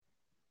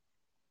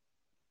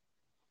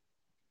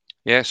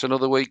Yes,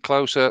 another week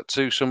closer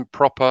to some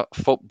proper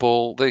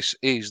football. This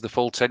is the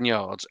Full 10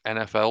 Yards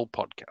NFL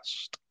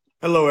podcast.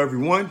 Hello,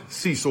 everyone.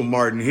 Cecil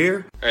Martin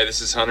here. Hey, this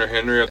is Hunter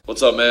Henry.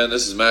 What's up, man?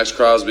 This is Max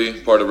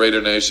Crosby, part of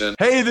Raider Nation.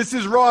 Hey, this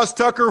is Ross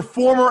Tucker,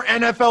 former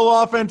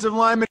NFL offensive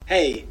lineman.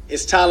 Hey,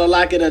 it's Tyler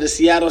Lockett of the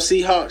Seattle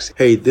Seahawks.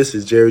 Hey, this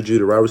is Jerry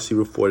Judy, wide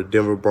receiver for the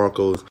Denver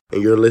Broncos,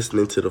 and you're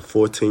listening to the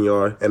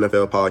 14-Yard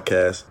NFL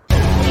podcast.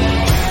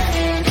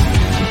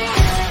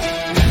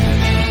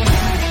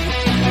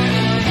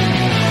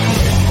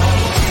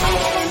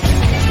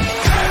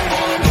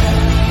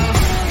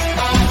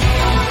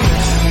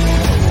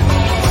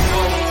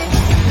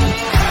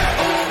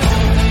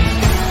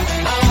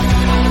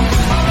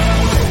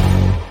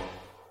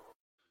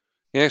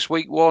 Yes,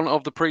 week one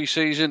of the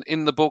pre-season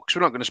in the books.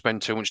 We're not going to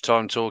spend too much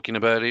time talking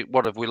about it.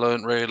 What have we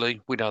learnt,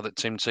 really? We know that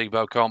Tim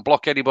Tebow can't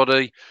block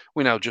anybody.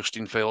 We know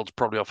Justin Fields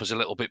probably offers a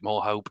little bit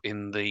more hope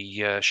in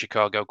the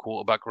Chicago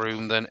quarterback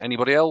room than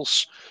anybody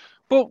else.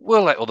 But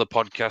we'll let other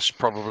podcasts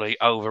probably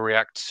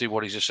overreact to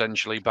what is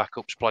essentially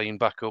backups playing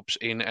backups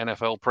in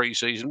NFL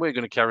pre-season. We're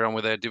going to carry on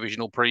with their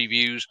divisional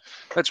previews.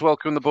 Let's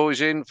welcome the boys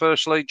in.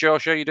 Firstly,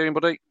 Josh, how you doing,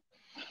 buddy?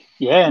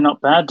 Yeah, not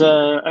bad.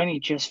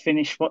 Only just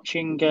finished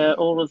watching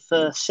all of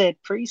the said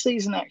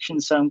pre-season action,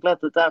 so I'm glad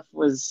that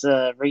was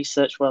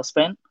research well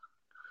spent.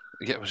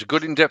 Yeah, it was a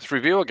good in-depth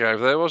review I gave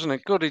there, wasn't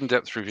it? Good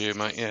in-depth review,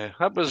 mate. Yeah,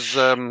 that was,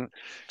 to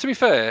be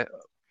fair,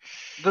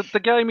 the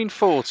game in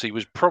 40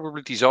 was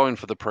probably designed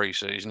for the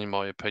pre-season, in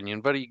my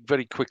opinion. Very,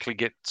 very quickly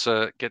get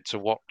to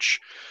watch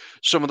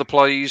some of the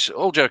plays.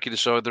 All joking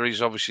aside, there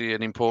is obviously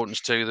an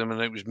importance to them,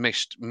 and it was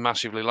missed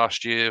massively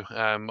last year.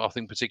 I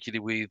think particularly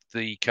with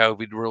the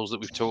COVID rules that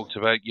we've talked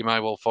about, you may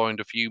well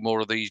find a few more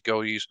of these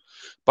guys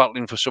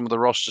battling for some of the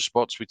roster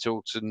spots. We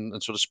talked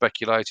and sort of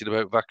speculated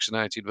about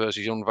vaccinated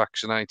versus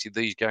unvaccinated.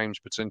 These games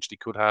potentially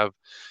could have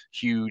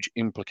huge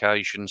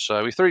implications.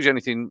 So if there is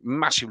anything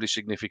massively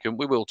significant,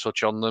 we will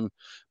touch on them.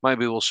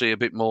 Maybe we'll see a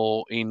bit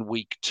more in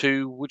week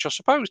 2, which I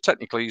suppose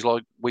technically is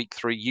like week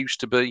 3 used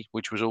to be,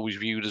 which was always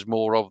viewed as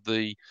more of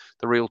the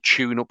real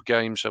tune-up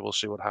game. So we'll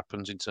see what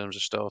happens in terms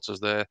of starters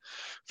there.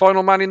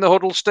 Final man in the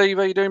huddle, Steve.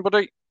 How you doing,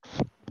 buddy?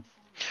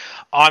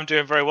 I'm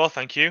doing very well,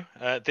 thank you.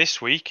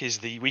 This week is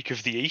the week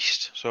of the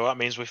East, so that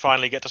means we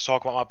finally get to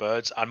talk about my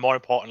birds, and more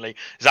importantly,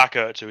 Zach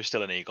Ertz, who is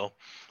still an Eagle.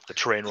 The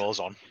train rolls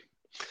on.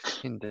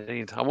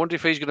 Indeed. I wonder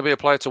if he's going to be a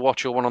player to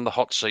watch or one on the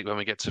hot seat when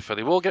we get to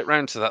Philly. We'll get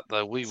round to that,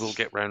 though. We will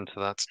get round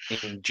to that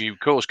in due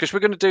course, because we're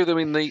going to do them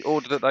in the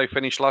order that they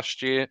finished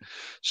last year,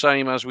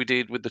 same as we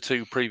did with the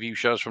 2 preview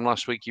shows from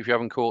last week. If you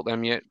haven't caught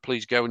them yet,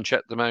 please go and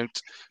check them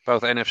out.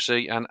 Both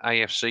NFC and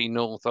AFC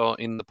North are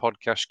in the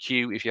podcast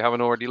queue if you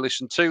haven't already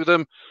listened to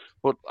them.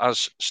 But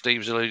as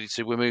Steve's alluded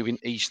to, we're moving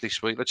east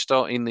this week. Let's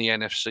start in the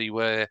NFC,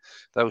 where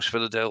those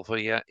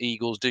Philadelphia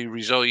Eagles do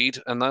reside,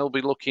 and they'll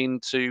be looking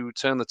to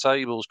turn the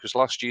tables, because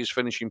last year's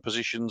finishing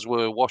positions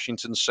were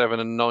Washington 7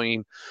 and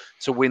 9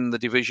 to win the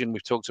division.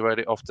 We've talked about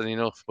it often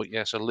enough, but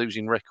yes, a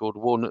losing record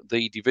won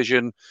the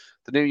division.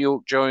 The New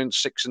York Giants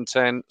 6 and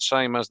 10,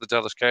 same as the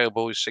Dallas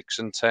Cowboys 6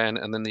 and 10,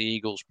 and then the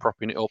Eagles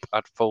propping it up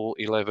at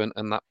 4-11,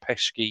 and that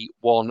pesky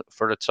 1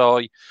 for a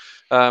tie.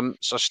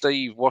 So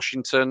Steve,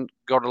 Washington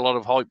got a lot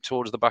of hype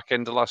towards the back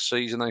end of last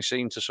season. They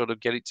seem to sort of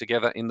get it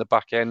together in the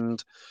back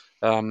end.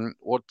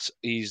 What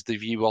is the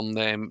view on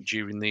them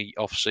during the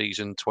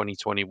off-season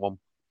 2021?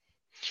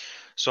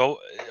 So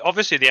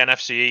obviously the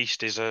NFC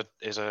East is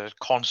a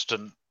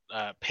constant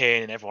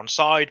pain in everyone's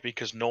side,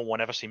 because no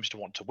one ever seems to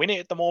want to win it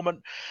at the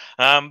moment.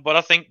 But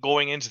I think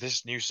going into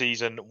this new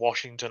season,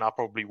 Washington are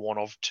probably one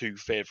of 2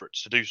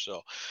 favourites to do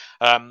so.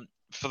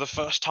 For the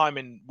first time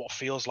in what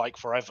feels like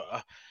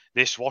forever,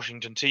 this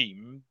Washington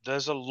team,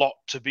 there's a lot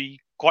to be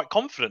quite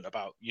confident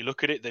about. You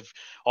look at it, they've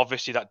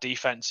obviously, that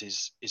defense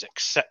is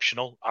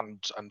exceptional,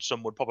 and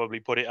some would probably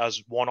put it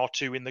as 1 or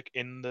 2 in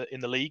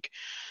the league.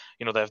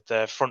 You know,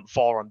 their front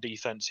 4 on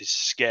defense is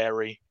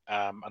scary,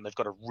 and they've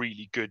got a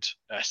really good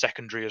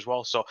secondary as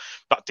well. So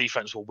that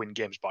defense will win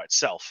games by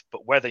itself.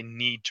 But where they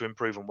need to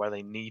improve and where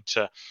they need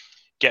to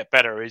get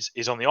better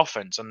is on the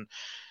offense. And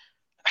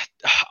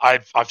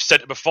I've said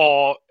it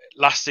before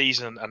last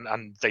season,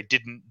 and they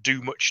didn't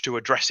do much to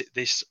address it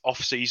this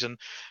off season.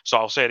 So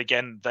I'll say it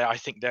again. I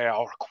think they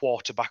are a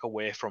quarterback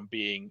away from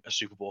being a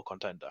Super Bowl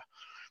contender,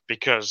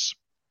 because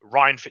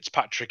Ryan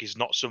Fitzpatrick is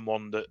not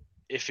someone that,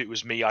 if it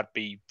was me, I'd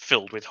be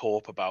filled with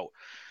hope about.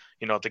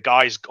 You know, the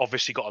guy's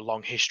obviously got a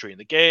long history in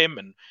the game,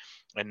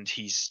 and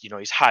he's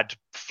had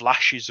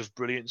flashes of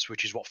brilliance,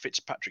 which is what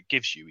Fitzpatrick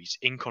gives you. He's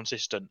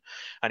inconsistent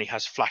and he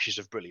has flashes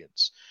of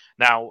brilliance.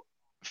 Now,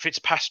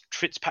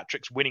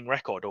 Fitzpatrick's winning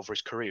record over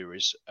his career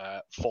is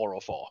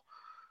 4-4.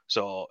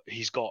 So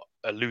he's got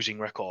a losing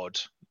record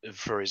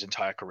for his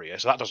entire career.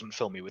 So that doesn't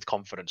fill me with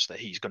confidence that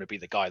he's going to be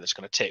the guy that's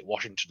going to take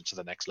Washington to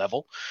the next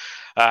level.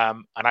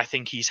 And I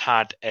think he's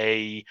had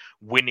a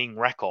winning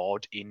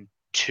record in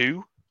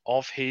 2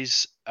 of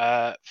his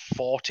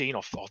 14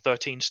 or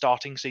 13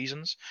 starting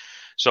seasons.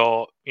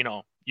 So, you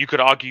know, you could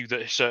argue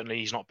that certainly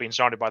he's not been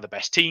surrounded by the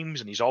best teams,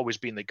 and he's always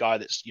been the guy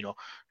that's, you know,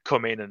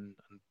 come in and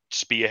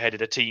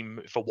spearheaded a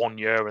team for 1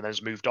 year and then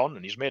has moved on,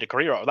 and he's made a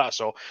career out of that.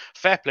 So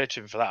fair play to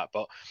him for that.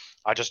 But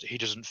he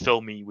doesn't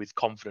fill me with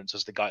confidence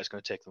as the guy that's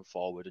going to take them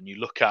forward. And you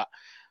look at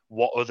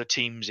what other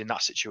teams in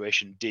that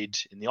situation did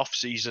in the off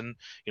season,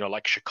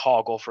 like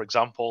Chicago, for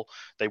example,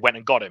 they went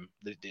and got him.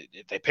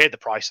 They paid the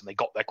price and they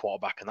got their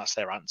quarterback, and that's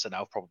their answer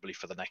now probably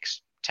for the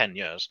next 10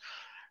 years.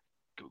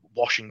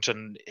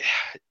 Washington,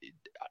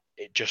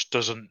 it just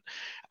doesn't.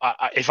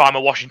 If I'm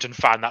a Washington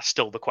fan, that's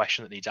still the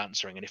question that needs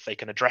answering. And if they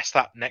can address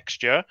that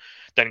next year,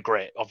 then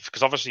great.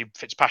 Because obviously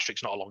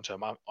Fitzpatrick's not a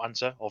long-term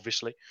answer,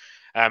 obviously.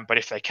 But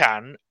if they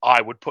can,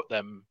 I would put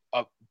them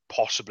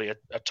possibly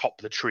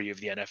atop the tree of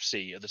the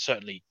NFC. They're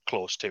certainly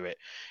close to it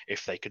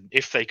if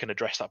they can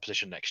address that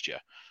position next year.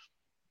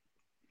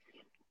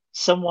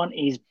 Someone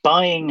is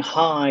buying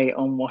high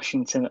on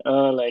Washington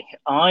early.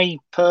 I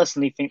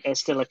personally think they're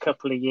still a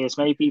couple of years,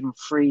 maybe even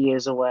 3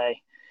 years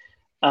away.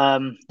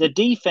 The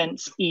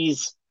defense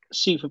is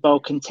Super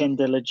Bowl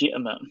contender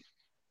legitimate.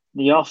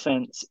 The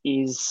offense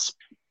is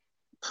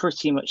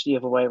pretty much the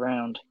other way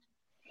around.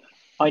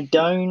 I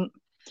don't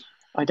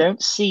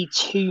see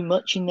too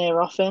much in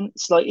their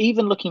offense. Like,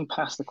 even looking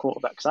past the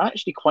quarterbacks, I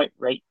actually quite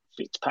rate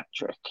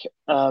Fitzpatrick.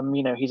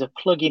 He's a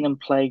plug-in and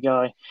play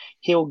guy.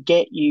 He'll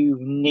get you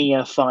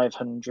near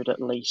 500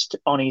 at least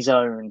on his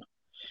own.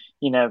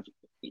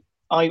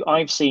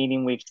 I've seen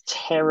him with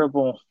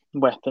terrible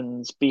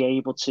weapons be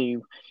able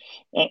to,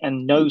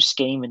 and no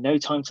scheme and no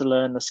time to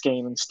learn the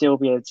scheme, and still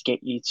be able to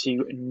get you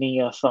to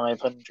near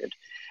 500.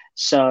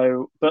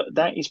 So, but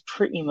that is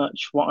pretty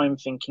much what I'm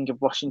thinking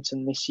of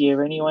Washington this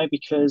year anyway,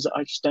 because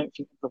I just don't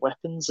think the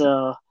weapons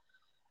are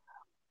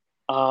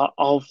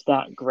of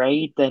that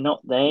grade. They're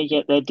not there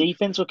yet. Their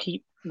defense will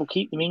keep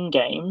them in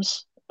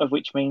games, of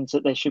which means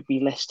that there should be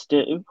less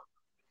to do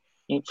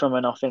from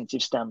an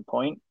offensive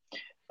standpoint.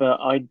 But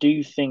I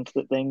do think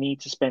that they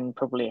need to spend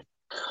probably a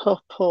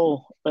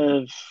couple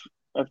of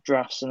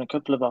drafts and a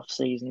couple of off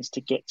seasons to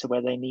get to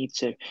where they need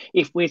to.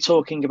 If we're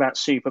talking about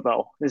Super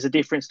Bowl, there's a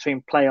difference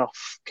between playoff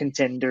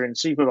contender and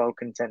Super Bowl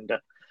contender.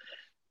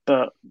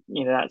 But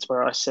that's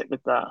where I sit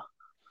with that.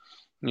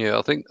 Yeah,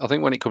 I think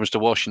when it comes to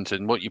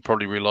Washington, what you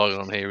probably rely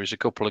on here is a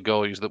couple of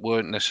guys that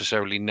weren't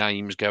necessarily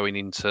names going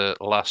into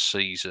last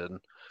season,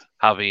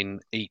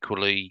 having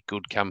equally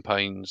good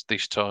campaigns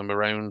this time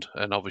around.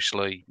 And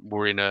obviously,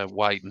 we're in a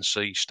wait and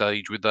see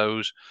stage with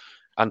those.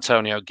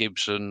 Antonio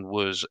Gibson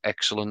was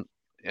excellent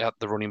at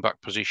the running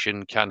back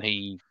position. Can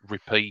he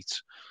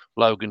repeat?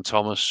 Logan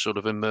Thomas sort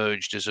of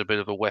emerged as a bit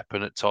of a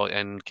weapon at tight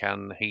end.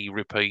 Can he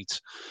repeat?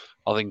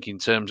 I think in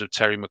terms of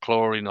Terry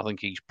McLaurin, I think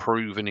he's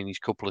proven in his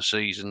couple of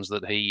seasons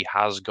that he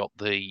has got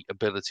the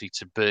ability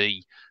to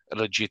be a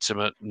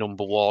legitimate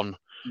number one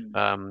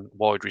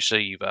wide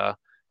receiver.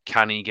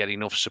 Can he get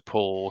enough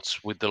support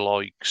with the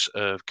likes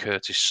of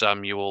Curtis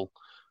Samuel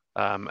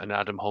and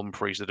Adam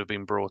Humphries that have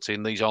been brought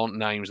in? These aren't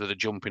names that are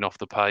jumping off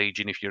the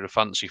page, and if you're a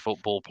fancy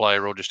football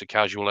player or just a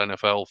casual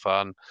NFL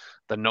fan,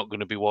 they're not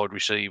going to be wide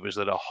receivers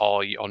that are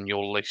high on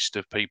your list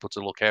of people to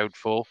look out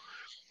for.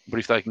 But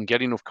if they can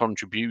get enough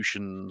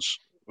contributions,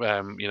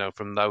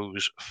 from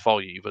those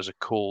five as a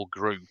core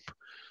group,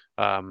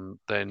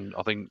 then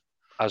I think,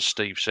 as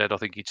Steve said, I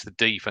think it's the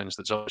defense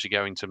that's obviously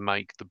going to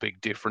make the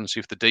big difference.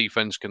 If the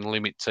defense can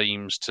limit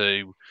teams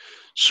to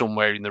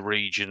somewhere in the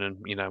region and,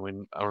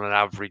 on an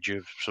average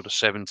of sort of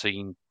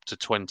 17 to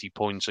 20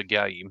 points a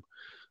game,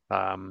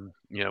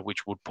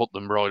 which would put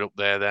them right up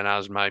there then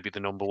as maybe the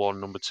number one,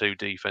 number two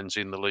defense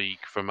in the league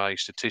from a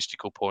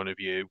statistical point of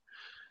view.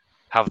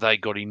 Have they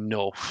got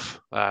enough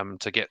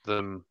to get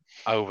them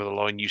over the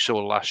line? You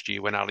saw last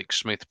year when Alex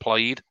Smith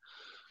played,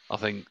 I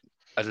think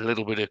a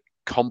little bit of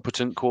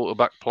competent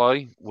quarterback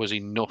play was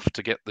enough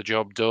to get the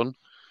job done.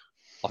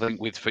 I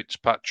think with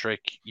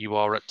Fitzpatrick, you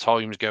are at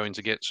times going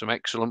to get some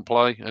excellent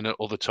play, and at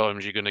other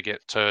times you're going to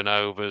get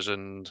turnovers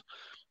and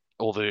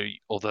all the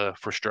other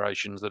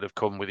frustrations that have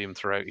come with him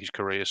throughout his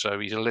career. So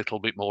he's a little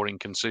bit more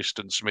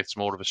inconsistent. Smith's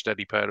more of a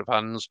steady pair of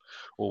hands,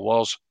 or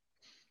was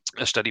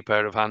a steady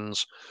pair of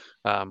hands.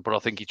 But I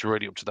think it's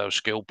really up to those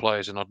skilled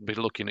players, and I'd be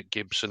looking at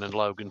Gibson and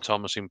Logan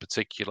Thomas in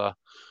particular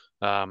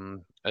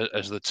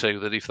as the two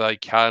that, if they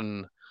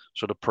can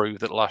sort of prove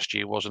that last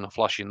year wasn't a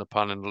flash in the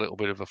pan and a little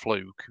bit of a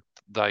fluke,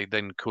 they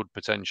then could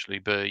potentially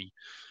be,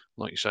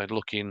 like you said,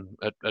 looking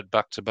at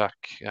back-to-back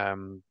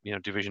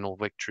divisional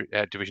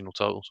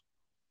titles.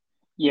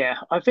 Yeah,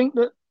 I think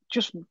that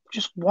just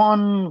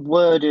one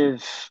word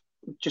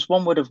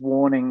of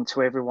warning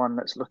to everyone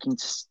that's looking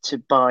to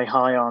buy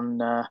high on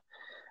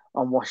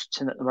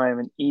Washington at the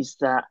moment is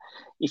that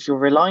if you're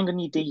relying on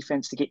your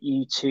defense to get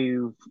you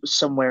to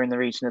somewhere in the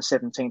region of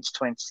 17 to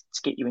 20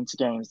 to get you into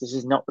games, this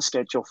is not the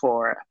schedule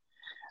for it.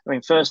 I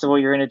mean, first of all,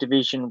 you're in a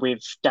division with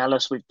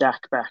Dallas with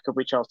Dak back,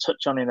 which I'll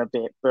touch on in a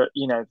bit, but,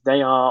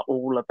 they are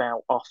all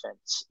about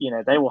offense.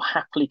 They will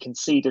happily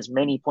concede as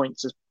many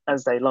points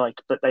as they like,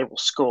 but they will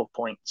score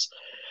points.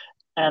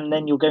 And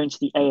then you'll go into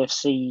the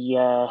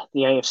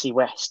AFC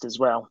West as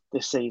well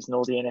this season,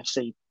 or the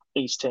NFC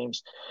East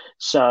teams.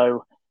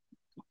 So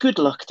good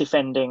luck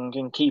defending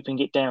and keeping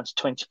it down to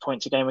 20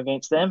 points a game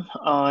against them.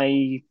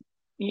 I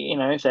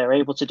if they're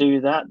able to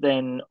do that,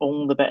 then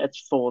all the better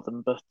for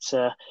them. But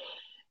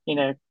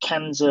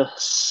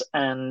Kansas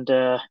and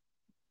the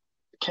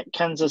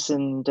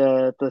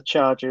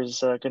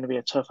Chargers are going to be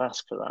a tough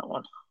ask for that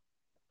one.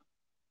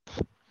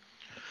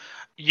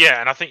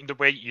 Yeah, and I think the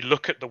way you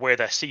look at the way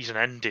their season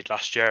ended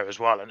last year as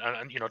well, and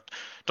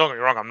don't get me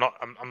wrong, I'm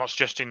not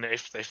suggesting that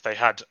if they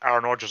had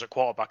Aaron Rodgers at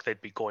quarterback,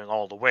 they'd be going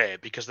all the way,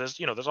 because there's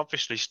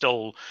obviously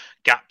still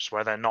gaps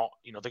where they're not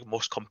the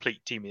most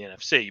complete team in the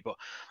NFC. But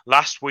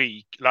last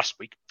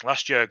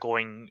year,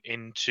 going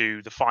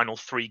into the final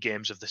 3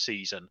 games of the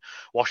season,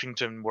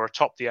 Washington were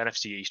atop the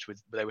NFC East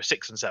they were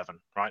 6-7,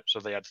 right? So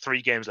they had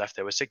 3 games left.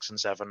 They were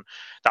 6-7.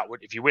 That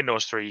would, if you win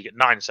those 3, you get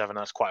 9-7.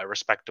 That's quite a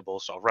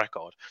respectable sort of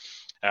record.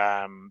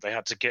 They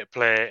had to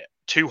play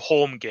 2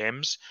 home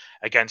games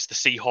against the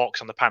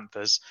Seahawks and the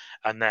Panthers,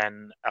 and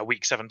then a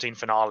Week 17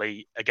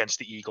 finale against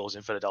the Eagles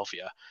in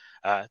Philadelphia.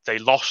 They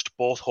lost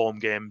both home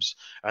games,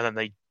 and then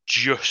they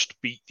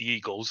just beat the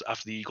Eagles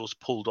after the Eagles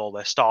pulled all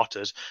their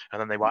starters, and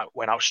then they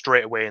went out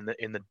straight away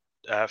in the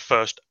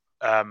first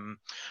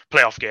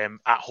playoff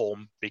game at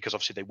home, because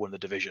obviously they won the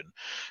division.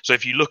 So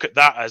if you look at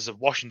that as a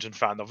Washington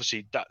fan,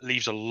 obviously that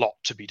leaves a lot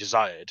to be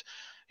desired.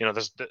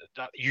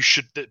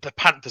 The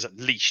Panthers, at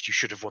least you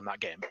should have won that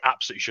game.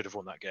 Absolutely should have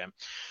won that game.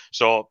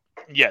 So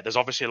yeah, there's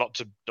obviously a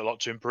lot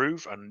to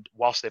improve. And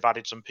whilst they've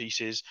added some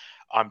pieces,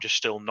 I'm just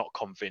still not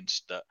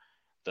convinced that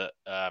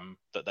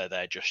they're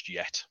there just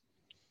yet.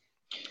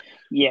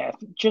 Yeah,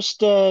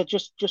 just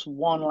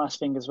one last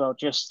thing as well,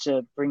 just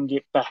to bring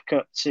it back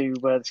up to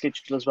the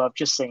schedule as well. I've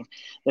just seen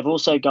they've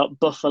also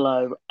got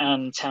Buffalo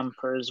and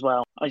Tampa as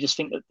well. I just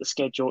think that the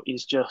schedule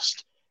is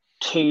just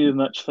too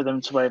much for them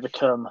to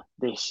overcome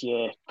this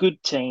year.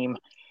 Good team,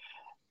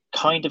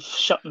 kind of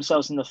shot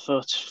themselves in the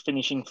foot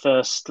finishing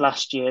first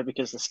last year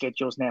because the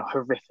schedule is now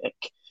horrific.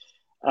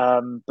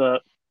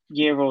 But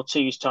year or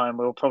two's time,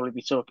 we'll probably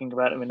be talking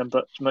about them in a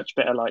much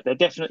better light. They're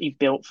definitely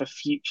built for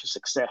future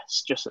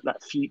success, just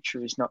that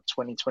future is not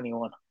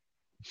 2021.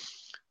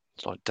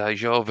 It's like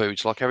deja vu.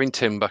 It's like having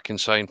Tim back and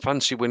saying,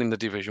 fancy winning the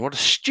division. What a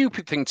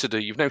stupid thing to do.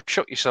 You've now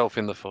shot yourself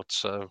in the foot.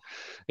 So,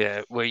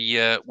 yeah,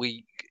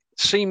 we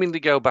seemingly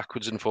go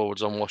backwards and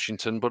forwards on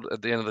Washington, but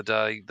at the end of the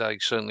day, they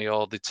certainly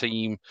are the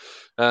team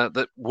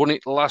that won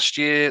it last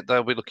year.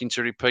 They'll be looking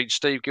to repeat.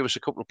 Steve, give us a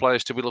couple of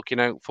players to be looking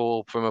out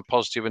for from a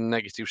positive and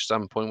negative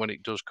standpoint when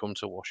it does come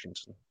to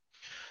Washington.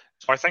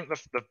 So I think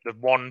the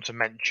one to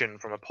mention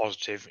from a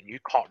positive, and you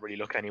can't really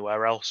look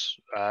anywhere else,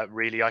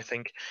 really, I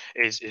think,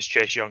 is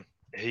Chase Young.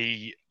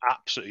 He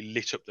absolutely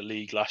lit up the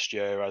league last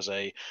year as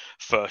a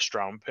first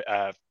round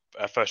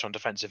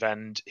defensive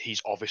end.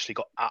 He's obviously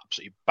got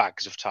absolutely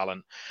bags of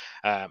talent,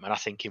 and I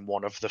think in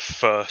one of the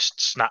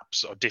first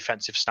snaps or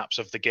defensive snaps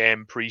of the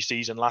game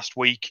pre-season last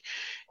week,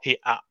 he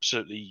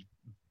absolutely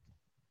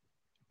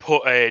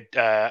put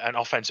an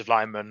offensive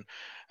lineman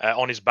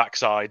on his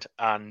backside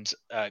and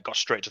got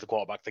straight to the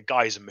quarterback. The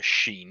guy's a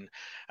machine,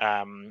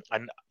 and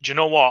do you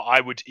know what?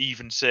 I would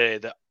even say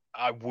that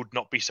I would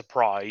not be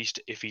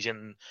surprised if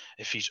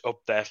he's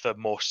up there for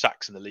most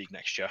sacks in the league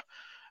next year.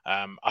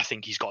 I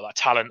think he's got that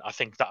talent. I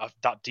think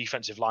that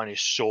defensive line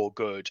is so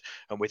good,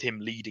 and with him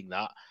leading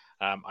that,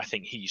 I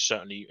think he's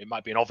certainly, it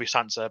might be an obvious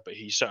answer, but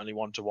he's certainly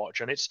one to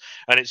watch. And it's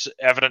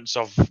evidence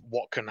of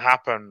what can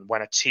happen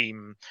when a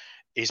team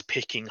is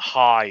picking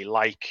high,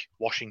 like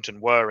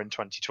Washington were in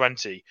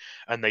 2020,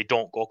 and they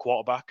don't go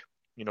quarterback.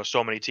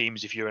 So many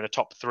teams, if you're in a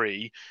top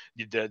 3,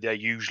 they're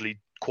usually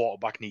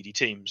quarterback needy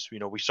teams.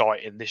 We saw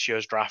it in this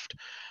year's draft,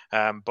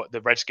 but the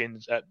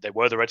Redskins, they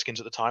were the Redskins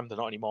at the time. They're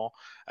not anymore.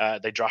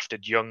 They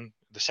drafted Young,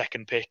 the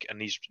second pick,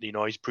 and he's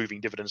proving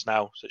dividends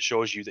now. So it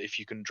shows you that if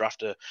you can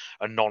draft a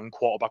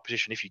non-quarterback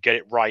position, if you get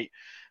it right,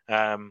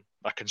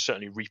 that can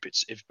certainly reap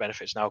its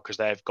benefits now, because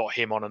they've got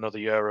him on another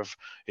year of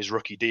his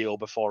rookie deal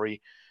before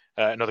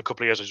another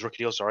couple of years of his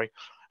rookie deal. Sorry.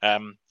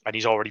 And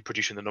he's already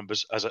producing the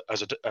numbers as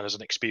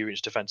an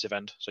experienced defensive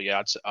end. So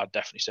yeah, I'd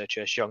definitely say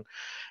Chase Young.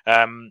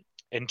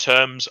 In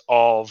terms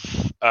of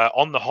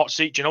on the hot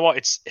seat, do you know what?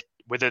 It's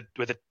with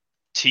a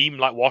team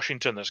like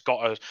Washington that's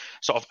got a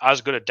sort of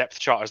as good a depth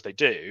chart as they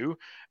do,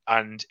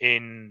 and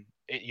in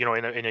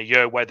a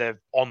year where they're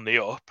on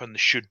the up and they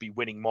should be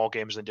winning more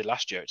games than they did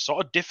last year, it's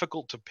sort of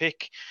difficult to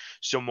pick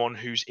someone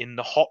who's in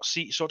the hot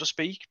seat, so to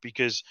speak,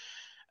 because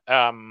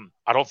I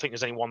don't think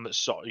there's anyone that's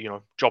sort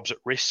of, jobs at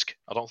risk.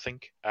 I don't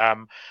think.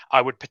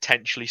 I would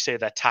potentially say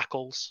their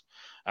tackles.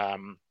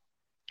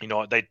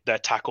 Their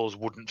tackles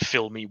wouldn't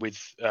fill me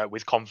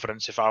with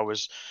confidence if I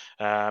was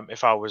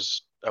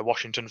a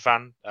Washington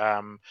fan.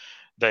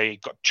 They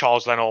got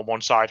Charles Leno on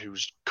one side,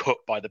 who's cut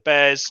by the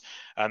Bears,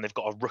 and they've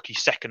got a rookie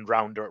second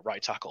rounder at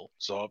right tackle.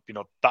 So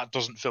that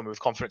doesn't fill me with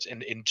confidence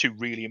in 2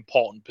 really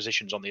important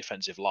positions on the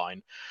offensive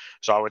line.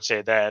 So I would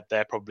say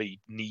they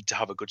probably need to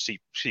have a good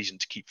season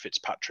to keep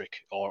Fitzpatrick,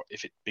 or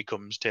if it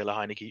becomes Taylor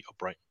Heineke,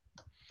 upright.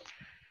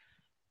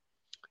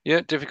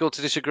 Yeah, difficult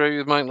to disagree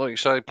with, mate. Like you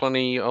say,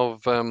 plenty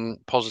of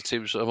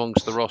positives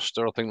amongst the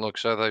roster. I think, like I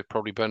say, they've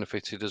probably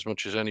benefited as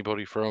much as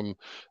anybody from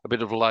a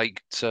bit of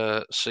late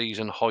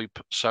season hype,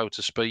 so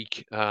to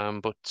speak.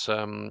 But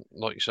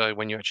like you say,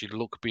 when you actually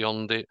look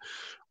beyond it,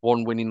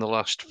 one win in the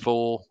last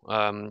four,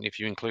 if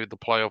you include the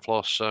playoff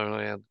loss, so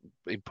yeah,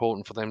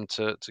 important for them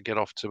to get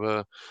off to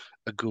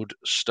a good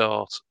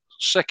start.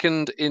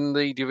 Second in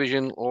the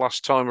division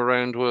last time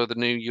around were the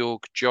New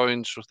York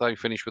Giants. They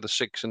finished with a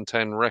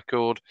 6-10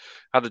 record.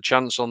 Had a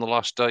chance on the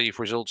last day if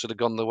results had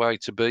gone the way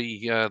to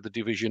be the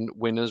division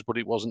winners, but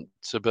it wasn't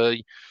to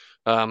be.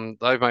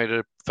 They've made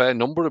a fair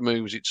number of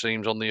moves, it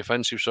seems, on the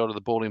offensive side of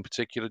the ball in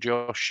particular.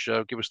 Josh,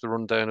 give us the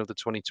rundown of the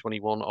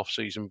 2021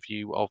 off-season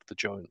view of the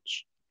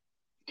Giants.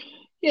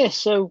 Yeah,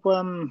 so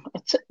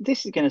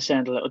this is going to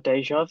sound a little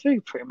deja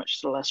vu, pretty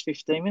much the last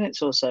 15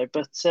 minutes or so.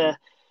 But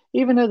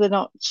even though they're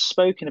not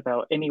spoken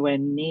about anywhere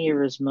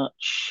near as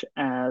much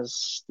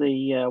as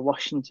the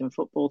Washington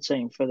football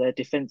team for their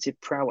defensive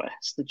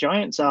prowess, the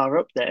Giants are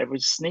up there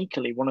with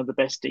sneakily one of the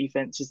best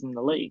defenses in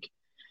the league.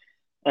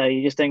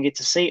 You just don't get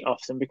to see it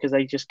often because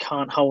they just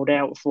can't hold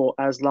out for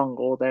as long,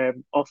 or their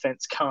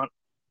offense can't,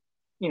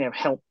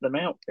 help them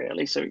out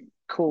really. So it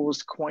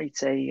caused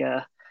quite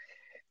a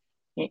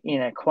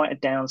quite a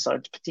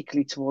downside,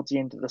 particularly towards the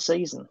end of the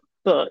season.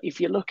 But if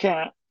you look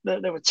at,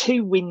 there were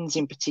two wins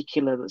in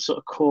particular that sort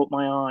of caught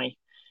my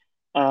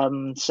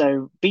eye.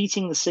 So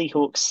beating the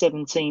Seahawks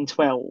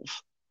 17-12,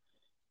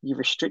 you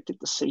restricted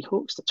the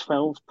Seahawks to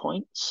 12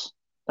 points.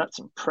 That's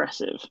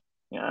impressive.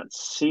 Yeah,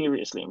 that's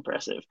seriously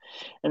impressive.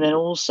 And then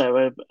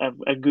also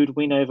a good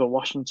win over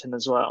Washington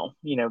as well,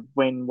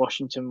 when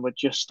Washington were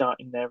just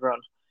starting their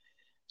run.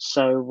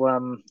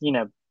 So,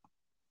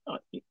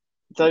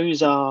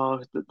 those are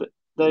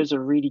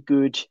really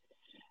good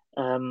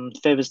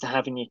feathers to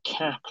have in your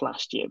cap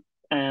last year.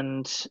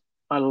 And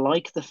I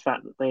like the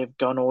fact that they have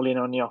gone all in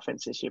on the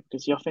offense this year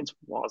because the offense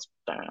was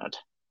bad.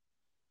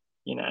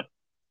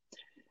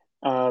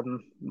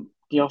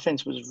 The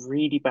offense was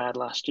really bad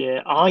last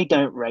year. I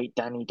don't rate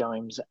Danny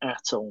Dimes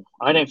at all.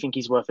 I don't think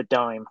he's worth a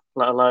dime,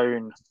 let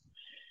alone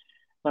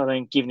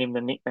giving him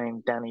the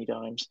nickname Danny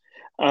Dimes.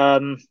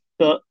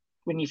 But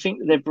when you think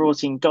that they've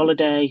brought in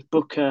Golladay,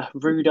 Booker,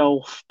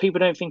 Rudolph, people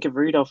don't think of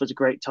Rudolph as a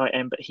great tight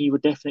end, but he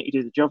would definitely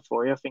do the job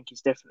for you. I think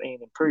he's definitely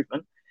an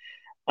improvement.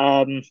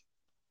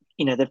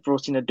 They've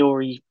brought in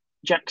Adoree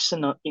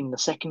Jackson in the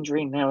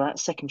secondary. Now that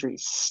secondary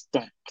is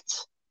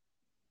stacked.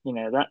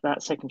 That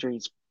secondary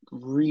is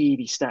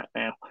really stacked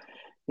now.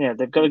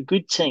 They've got a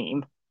good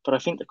team, but I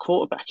think the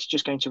quarterback is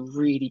just going to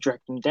really drag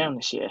them down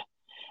this year.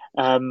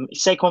 If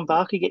Saquon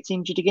Barkley gets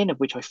injured again, of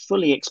which I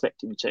fully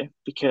expect him to,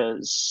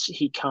 because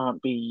he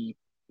can't be.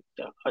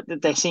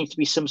 There seems to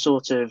be some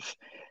sort of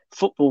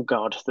football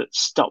god that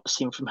stops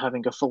him from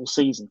having a full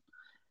season.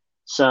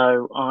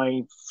 So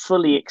I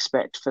fully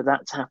expect for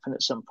that to happen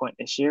at some point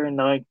this year,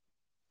 and I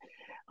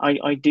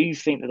do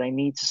think that they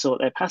need to sort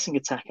their passing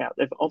attack out.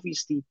 They've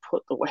obviously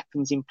put the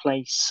weapons in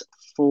place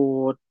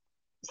for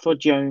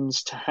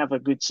Jones to have a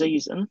good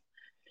season.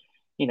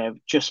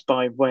 Just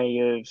by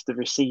way of the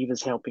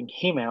receivers helping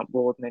him out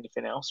more than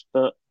anything else.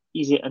 But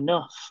is it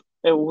enough?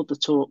 All the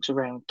talks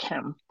around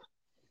camp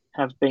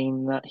have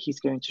been that he's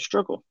going to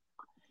struggle.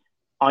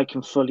 I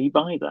can fully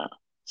buy that.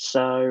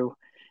 So,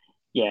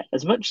 yeah,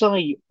 as much as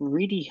I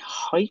really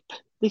hype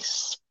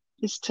this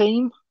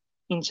team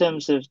in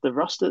terms of the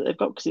roster that they've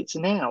got, because it's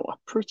now a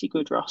pretty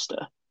good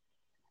roster,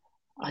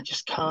 I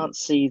just can't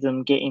see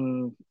them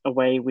getting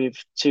away with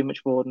too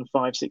much more than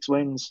 5-6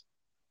 wins.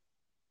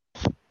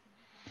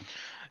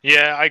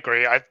 Yeah, I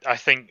agree. I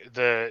think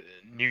the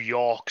New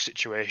York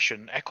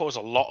situation echoes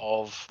a lot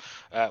of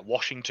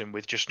Washington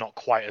with just not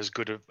quite as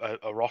good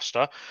a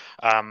roster.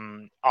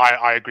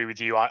 I agree with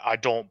you. I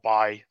don't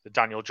buy the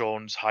Daniel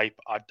Jones hype.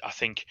 I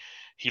think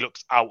he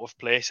looks out of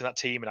place in that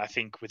team, and I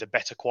think with a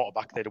better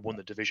quarterback, they'd have won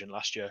the division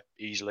last year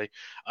easily.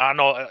 I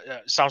know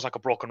it sounds like a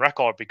broken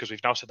record because we've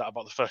now said that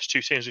about the first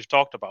two teams we've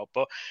talked about,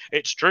 but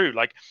it's true.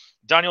 Like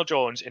Daniel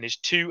Jones in his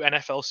 2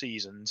 NFL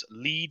seasons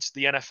leads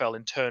the NFL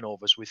in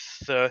turnovers with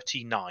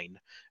 39,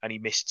 and he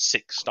missed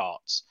 6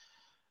 starts.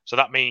 So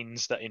that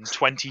means that in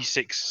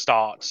 26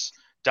 starts,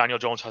 Daniel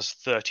Jones has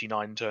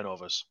 39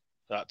 turnovers.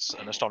 That's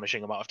an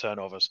astonishing amount of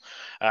turnovers.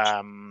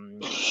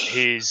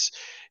 He's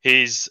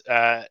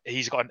got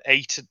an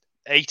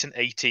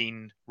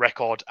 8-18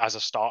 record as a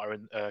starter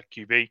in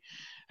QB.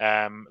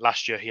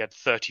 Last year he had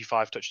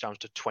 35 touchdowns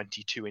to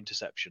 22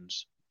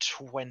 interceptions.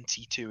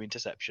 22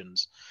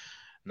 interceptions.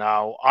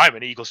 Now, I'm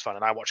an Eagles fan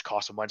and I watched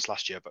Carson Wentz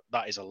last year, but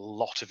that is a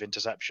lot of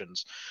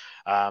interceptions.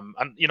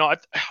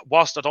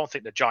 Whilst I don't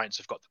think the Giants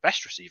have got the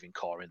best receiving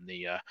core in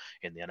the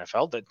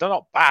NFL, they're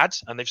not bad,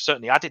 and they've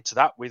certainly added to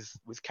that with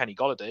Kenny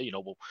Golladay.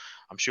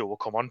 I'm sure we'll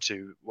come on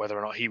to whether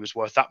or not he was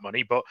worth that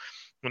money, but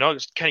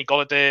it's Kenny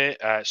Golladay,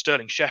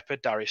 Sterling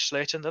Shepard, Darius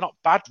Slayton. They're not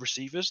bad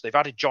receivers. They've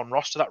added John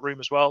Ross to that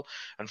room as well,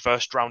 and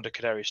first rounder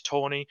Kadarius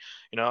Toney.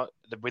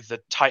 With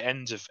the tight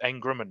ends of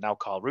Engram and now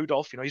Kyle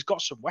Rudolph, he's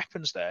got some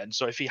weapons there, and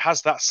so if he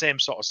has that same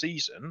sort of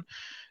season,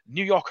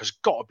 New York has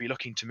got to be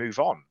looking to move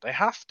on. They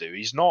have to.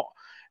 He's not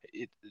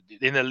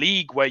in a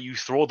league where you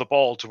throw the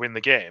ball to win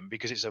the game,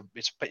 because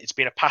it's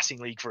been a passing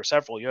league for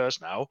several years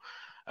now.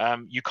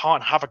 You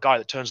can't have a guy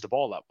that turns the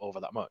ball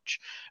over that much.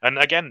 And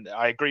again,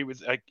 I agree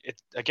with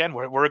again.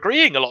 We're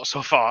agreeing a lot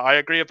so far. I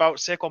agree about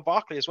Saquon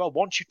Barkley as well.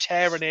 Once you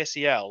tear an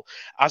ACL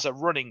as a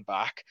running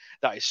back,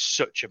 that is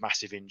such a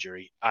massive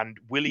injury. And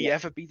will he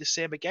ever be the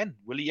same again?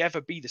 Will he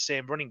ever be the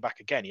same running back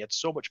again? He had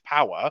so much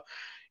power,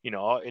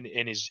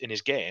 in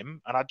his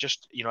game. And I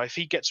just, if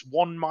he gets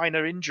one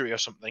minor injury or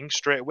something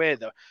straight away,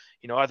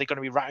 are they going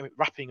to be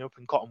wrapping up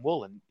in cotton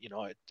wool? And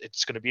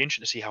it's going to be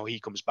interesting to see how he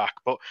comes back.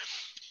 But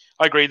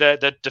I agree.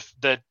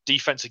 The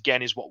defense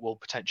again is what will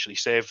potentially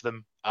save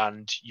them,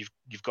 and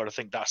you've got to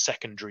think that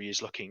secondary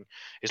is looking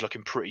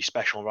pretty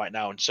special right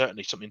now, and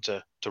certainly something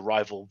to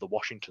rival the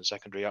Washington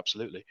secondary.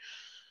 Absolutely.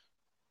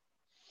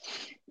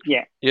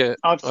 Yeah.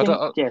 I think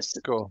yes.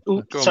 Go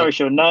on, sorry, mate.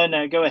 Sean.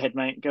 No, go ahead,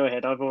 mate. Go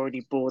ahead. I've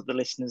already bored the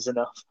listeners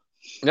enough.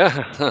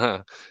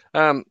 Yeah.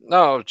 No,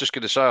 I was just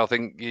going to say, I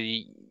think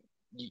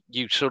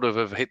you sort of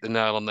have hit the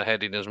nail on the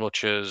head in as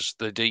much as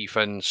the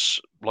defense,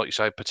 like you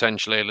say,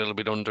 potentially a little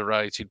bit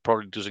underrated,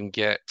 probably doesn't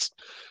get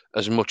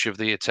as much of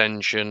the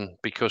attention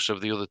because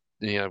of the other,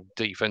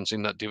 defense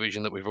in that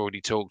division that we've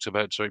already talked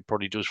about. So it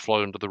probably does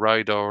fly under the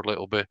radar a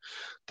little bit.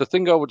 The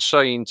thing I would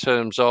say in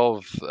terms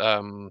of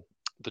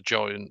the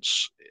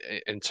Giants,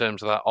 in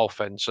terms of that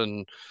offense,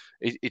 and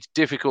it's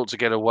difficult to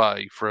get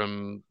away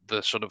from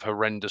the sort of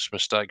horrendous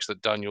mistakes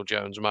that Daniel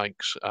Jones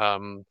makes.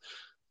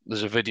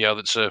 There's a video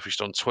that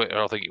surfaced on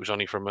Twitter. I think it was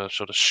only from a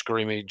sort of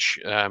scrimmage,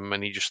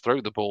 and he just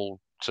threw the ball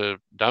to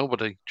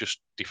nobody,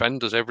 just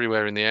defenders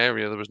everywhere in the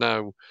area. There was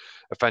no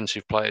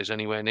offensive players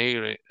anywhere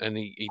near it, and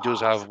he does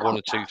have one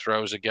or two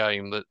throws a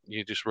game that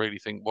you just really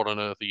think, what on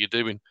earth are you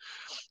doing?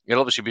 He'll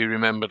obviously be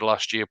remembered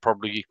last year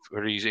probably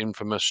for his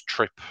infamous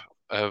trip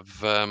of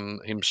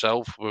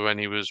himself when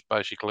he was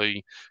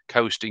basically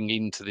coasting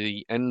into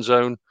the end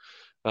zone.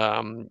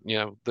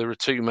 There are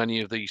too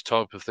many of these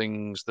type of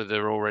things that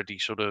are already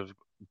sort of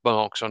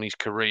marks on his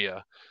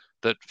career,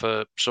 that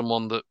for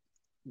someone that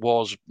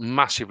was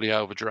massively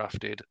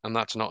overdrafted, and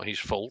that's not his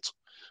fault,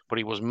 but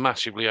he was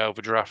massively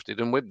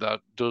overdrafted, and with that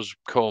does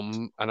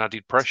come an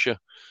added pressure.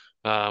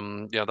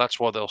 That's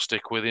why they'll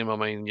stick with him. I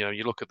mean,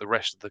 you look at the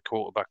rest of the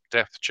quarterback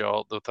depth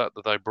chart, the fact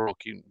that they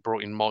brought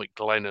in Mike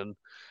Glennon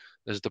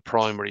as the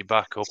primary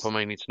backup. I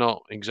mean, it's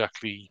not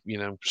exactly,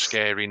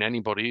 scaring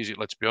anybody, is it?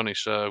 Let's be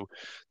honest. So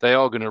they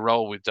are going to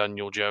roll with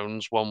Daniel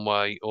Jones one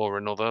way or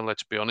another.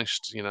 Let's be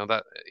honest.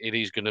 That it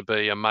is going to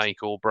be a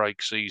make or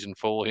break season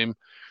for him.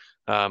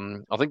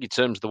 I think in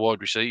terms of the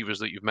wide receivers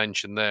that you've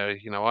mentioned there,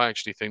 I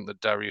actually think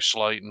that Darius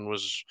Slayton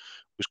was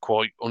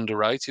quite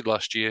underrated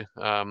last year.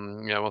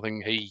 I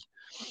think he,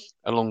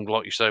 along,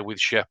 like you say, with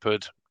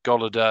Shepard,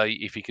 Golladay,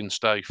 if he can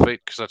stay fit,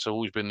 because that's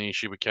always been the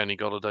issue with Kenny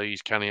Golladay,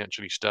 is can he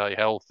actually stay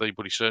healthy?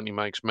 But he certainly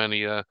makes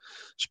many a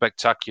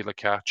spectacular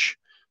catch.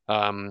 But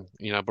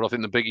I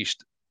think the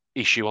biggest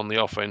issue on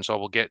the offense I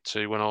will get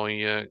to when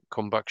I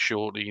come back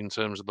shortly in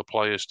terms of the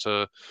players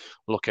to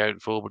look out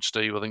for. But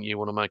Steve, I think you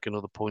want to make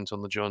another point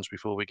on the Giants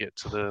before we get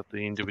to the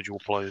individual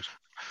players.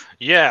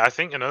 Yeah, I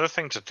think another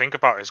thing to think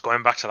about is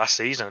going back to last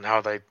season and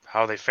how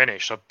they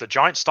finished. So the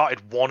Giants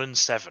started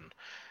 1-7.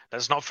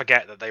 Let's not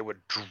forget that they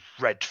were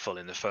dreadful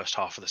in the first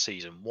half of the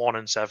season,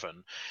 1-7,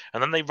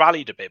 and then they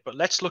rallied a bit. But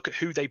let's look at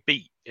who they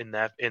beat in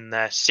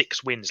their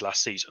 6 wins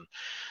last season.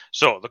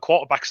 So the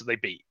quarterbacks that they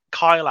beat: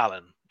 Kyle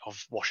Allen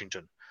of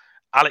Washington,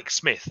 Alex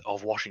Smith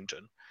of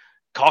Washington,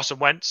 Carson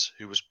Wentz,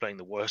 who was playing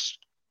the worst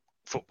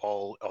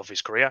football of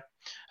his career,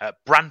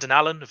 Brandon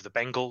Allen of the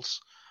Bengals,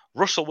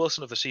 Russell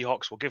Wilson of the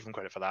Seahawks, we'll give them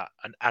credit for that,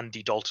 and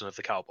Andy Dalton of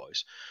the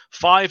Cowboys.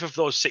 5 of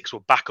those 6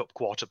 were backup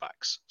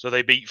quarterbacks. So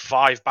they beat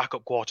 5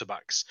 backup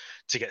quarterbacks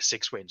to get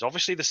 6 wins.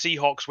 Obviously, the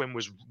Seahawks win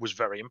was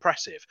very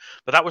impressive,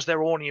 but that was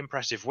their only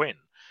impressive win.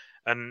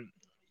 And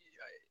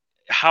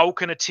how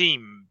can a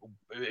team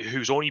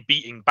who's only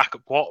beating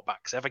backup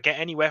quarterbacks ever get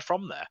anywhere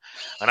from there?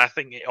 And I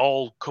think it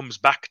all comes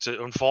back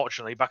to,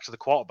 unfortunately, back to the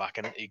quarterback.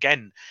 And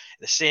again,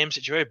 the same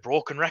situation,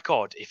 broken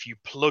record. If you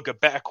plug a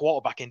better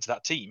quarterback into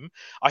that team,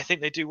 I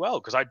think they do well,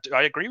 because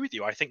I agree with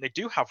you. I think they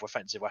do have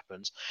offensive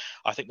weapons.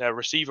 I think their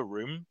receiver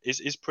room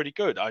is pretty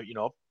good. I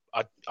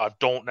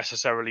don't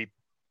necessarily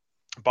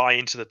buy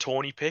into the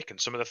Tony pick,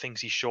 and some of the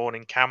things he's shown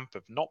in camp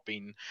have not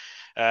been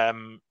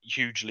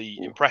hugely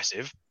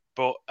impressive.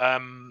 But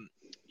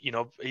he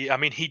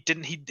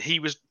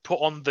was put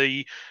on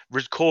the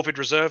COVID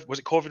reserve. Was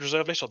it COVID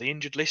reserve list or the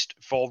injured list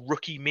for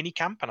rookie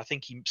minicamp? And I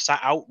think he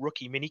sat out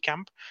rookie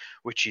minicamp,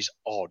 which is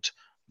odd.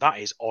 That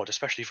is odd,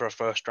 especially for a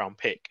first round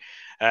pick.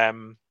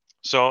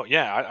 It's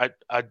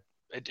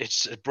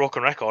a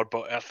broken record,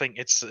 but I think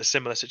it's a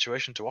similar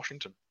situation to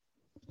Washington.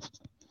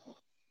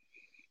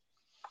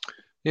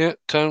 Yeah,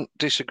 don't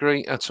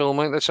disagree at all,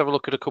 mate. Let's have a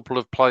look at a couple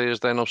of players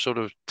then. I've sort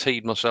of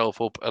teed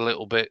myself up a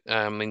little bit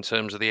in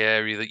terms of the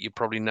area that you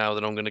probably know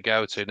that I'm going to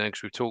go to now,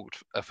 because we've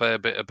talked a fair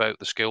bit about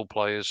the skill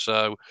players.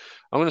 So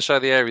I'm going to say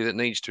the area that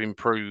needs to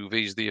improve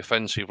is the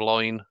offensive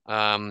line.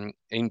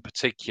 In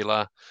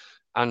particular,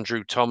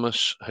 Andrew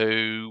Thomas,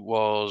 who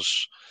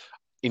was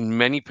in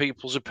many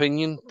people's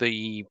opinion,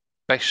 the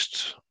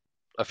best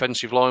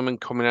offensive lineman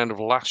coming out of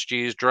last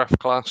year's draft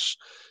class.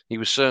 He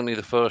was certainly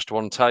the first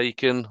one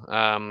taken,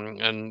 and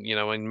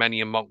in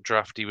many a mock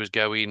draft he was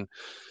going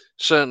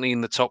certainly in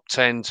the top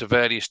 10 to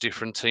various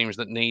different teams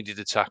that needed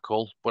a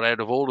tackle. But out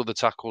of all of the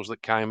tackles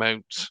that came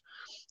out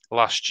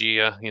last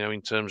year,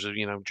 in terms of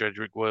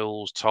Jedrick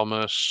Wills,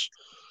 Thomas,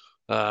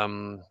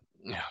 Tristan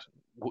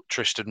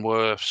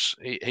Wirfs,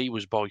 he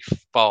was by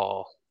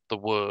far the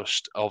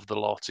worst of the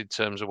lot in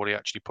terms of what he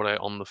actually put out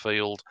on the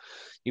field.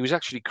 He was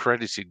actually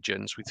credited,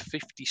 gents, with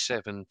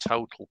 57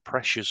 total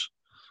pressures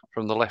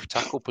from the left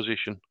tackle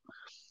position.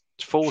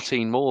 It's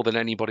 14 more than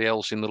anybody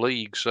else in the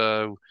league.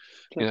 So,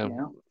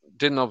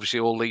 didn't obviously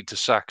all lead to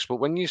sacks. But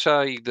when you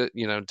say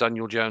that,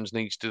 Daniel Jones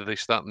needs to do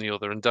this, that, and the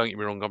other, and don't get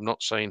me wrong, I'm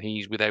not saying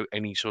he's without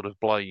any sort of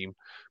blame.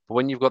 But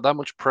when you've got that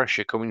much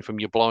pressure coming from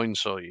your blind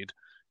side,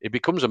 it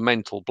becomes a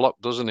mental block,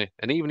 doesn't it?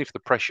 And even if the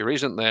pressure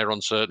isn't there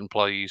on certain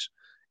plays,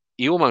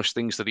 he almost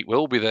thinks that it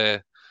will be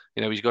there.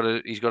 He's got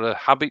a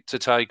habit to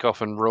take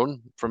off and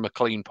run from a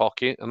clean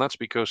pocket, and that's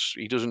because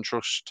he doesn't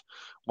trust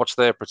what's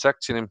there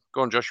protecting him.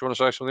 Go on, Josh, you want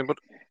to say something? But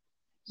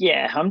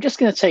yeah, I'm just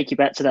going to take you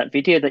back to that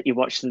video that you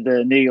watched of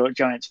the New York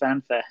Giants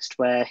Fan Fest,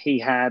 where he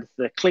had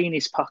the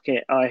cleanest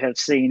pocket I have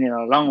seen in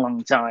a long,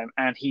 long time,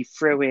 and he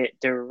threw it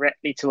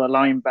directly to a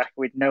linebacker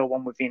with no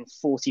one within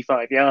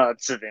 45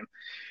 yards of him.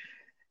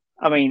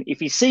 I mean,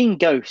 if you've seen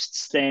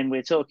Ghosts, then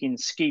we're talking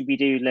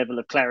Scooby-Doo level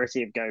of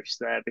clarity of Ghost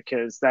there,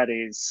 because that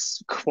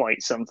is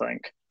quite something.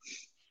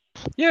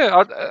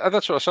 Yeah,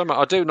 that's what I say, mate.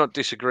 I do not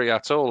disagree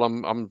at all.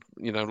 I'm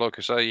like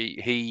I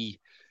say,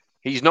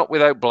 he's not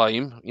without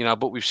blame,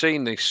 but we've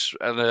seen this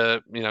at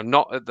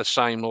not at the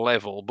same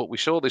level, but we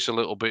saw this a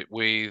little bit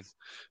with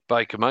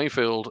Baker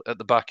Mayfield at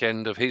the back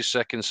end of his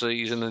second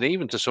season, and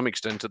even to some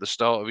extent at the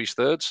start of his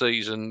third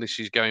season. This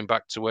is going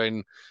back to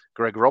when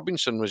Greg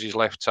Robinson was his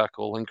left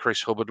tackle and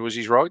Chris Hubbard was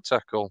his right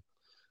tackle.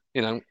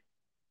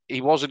 He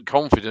wasn't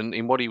confident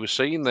in what he was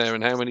seeing there,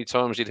 and how many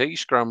times did he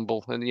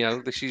scramble? And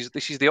this is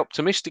the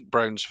optimistic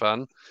Browns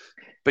fan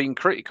being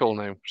critical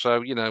now.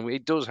 So,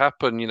 it does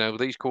happen.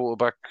 These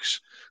quarterbacks,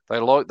 they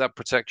like that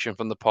protection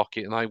from the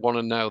pocket, and they want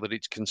to know that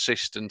it's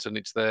consistent and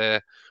it's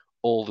there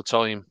all the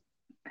time.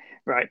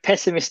 Right,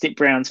 pessimistic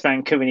Browns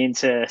fan coming in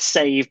to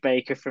save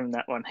Baker from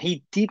that one.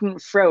 He didn't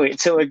throw it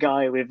to a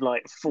guy with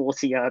like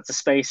 40 yards of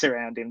space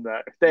around him,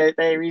 though.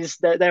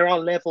 There are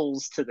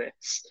levels to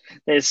this.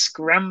 There's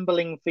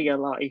scrambling for your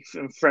life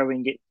and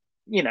throwing it,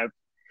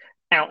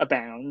 out of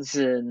bounds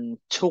and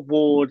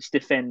towards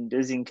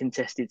defenders in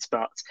contested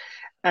spots.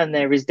 And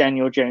there is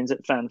Daniel Jones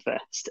at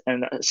FanFest,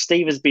 and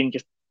Steve has been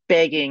just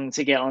begging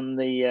to get on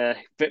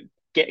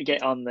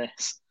get on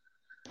this.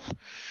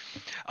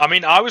 I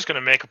mean, I was going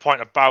to make a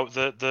point about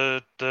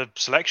the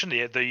selection,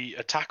 the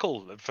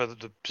tackle for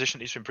the position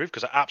needs to improve,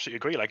 because I absolutely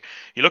agree. Like,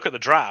 you look at the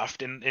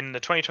draft, in the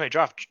 2020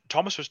 draft,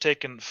 Thomas was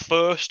taken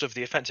first of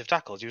the offensive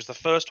tackles. He was the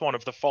first one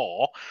of the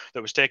 4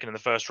 that was taken in the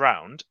first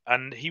round,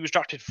 and he was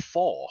drafted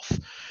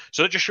 4th.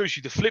 So that just shows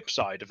you the flip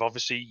side of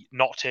obviously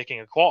not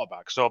taking a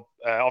quarterback. So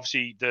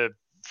obviously the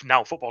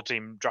now football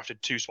team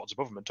drafted 2 spots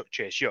above him and took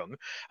Chase Young,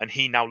 and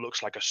he now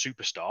looks like a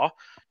superstar.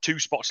 2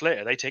 spots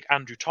later, they take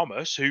Andrew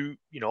Thomas, who,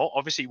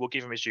 obviously we'll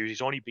give him his dues.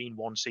 He's only been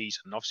 1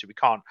 season. Obviously, we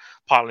can't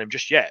pile on him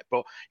just yet,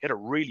 but he had a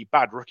really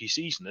bad rookie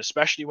season,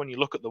 especially when you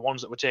look at the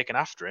ones that were taken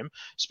after him,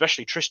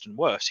 especially Tristan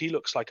Wirfs. He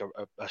looks like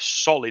a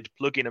solid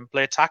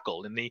plug-in-and-play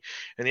tackle in the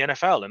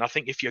NFL. And I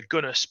think if you're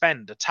going to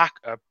spend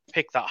a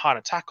pick that high on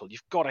a tackle,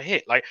 you've got to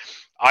hit. Like,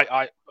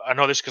 I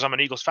know this because I'm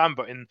an Eagles fan,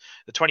 but in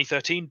the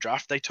 2013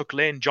 draft, they took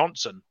Lane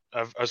Johnson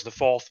as the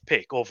 4th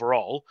pick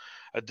overall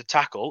at the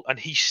tackle, and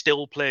he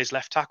still plays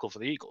left tackle for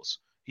the Eagles.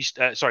 He's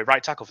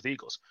right tackle for the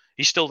Eagles.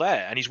 He's still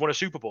there, and he's won a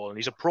Super Bowl, and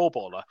he's a Pro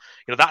Bowler.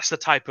 That's the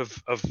type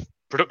of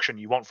production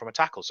you want from a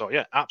tackle. So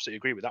yeah, absolutely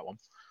agree with that one.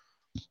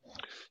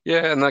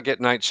 Yeah, and I get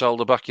Nate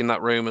Solder back in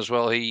that room as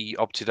well. He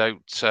opted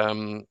out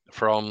from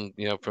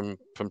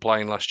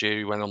playing last year.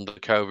 He went on the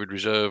COVID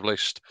reserve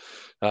list,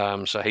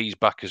 so he's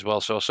back as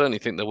well. So I certainly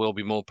think there will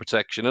be more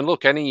protection. And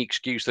look, any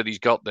excuse that he's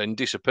got then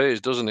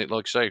disappears, doesn't it?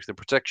 Like I say, if the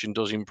protection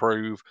does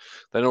improve,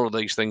 then all of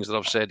these things that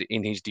I've said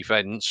in his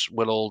defence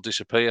will all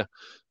disappear.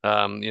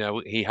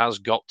 He has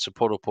got to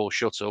put up or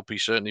shut up.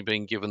 He's certainly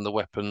been given the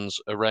weapons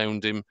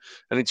around him.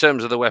 And in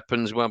terms of the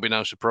weapons, it won't be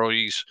no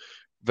surprise.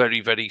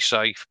 Very, very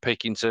safe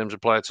pick in terms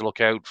of player to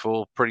look out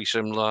for. Pretty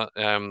similar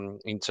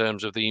in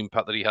terms of the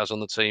impact that he has on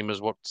the team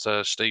as what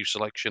Steve's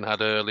selection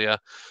had earlier.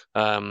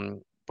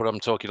 But I'm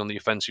talking on the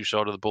offensive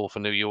side of the ball for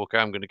New York.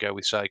 I'm going to go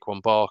with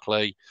Saquon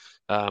Barkley.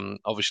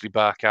 Obviously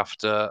back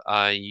after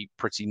a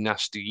pretty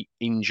nasty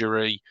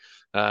injury.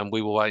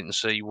 We will wait and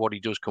see what he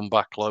does come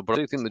back like. But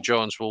I do think the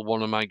Giants will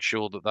want to make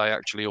sure that they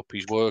actually up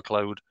his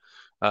workload.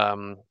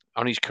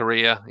 On his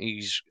career,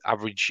 he's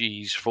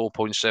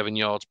 4.7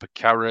 yards per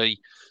carry.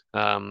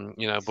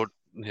 But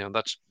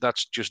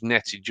that's just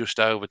netted just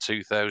over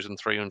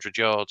 2,300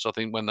 yards. I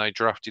think when they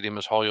drafted him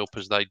as high up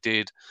as they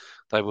did,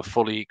 they were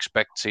fully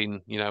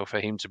expecting, for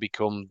him to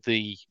become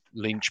the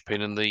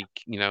linchpin and the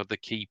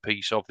key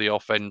piece of the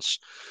offense.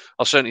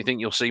 I certainly think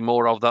you'll see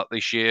more of that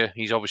this year.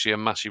 He's obviously a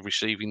massive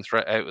receiving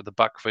threat out of the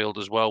backfield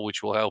as well,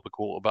 which will help a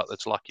quarterback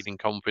that's lacking in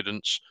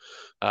confidence.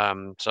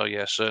 So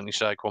yeah, certainly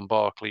Saquon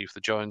Barkley, if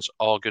the Giants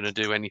are going to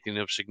do anything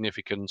of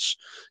significance,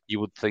 you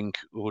would think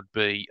would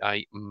be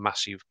a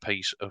massive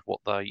piece of what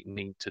they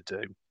need to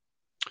do.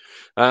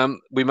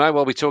 We may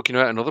well be talking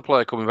about another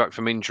player coming back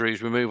from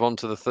injuries. We move on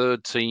to the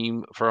third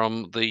team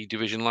from the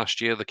division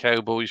last year. The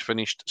Cowboys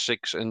finished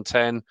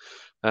 6-10.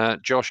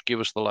 Josh, give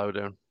us the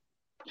lowdown.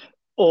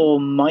 Or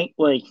might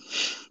we?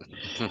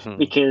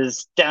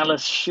 Because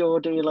Dallas sure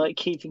do like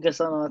keeping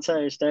us on our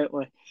toes, don't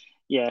we?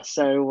 Yeah,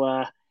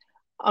 so,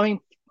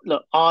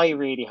 look, I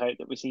really hope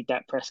that we see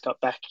Dak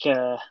Prescott back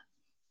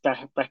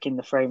in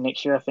the frame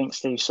next year. I think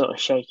Steve's sort of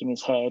shaking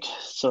his head,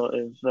 sort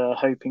of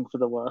hoping for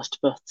the worst.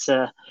 But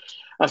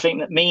I think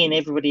that me and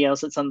everybody else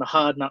that's on the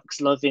Hard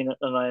Knocks loving at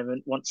the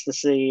moment wants to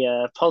see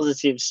a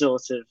positive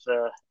sort of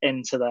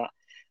end to that.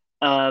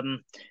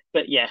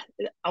 But yeah,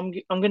 I'm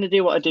going to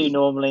do what I do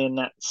normally, and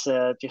that's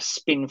just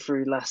spin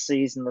through last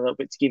season a little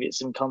bit to give it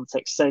some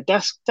context. So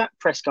Dak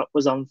Prescott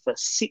was on for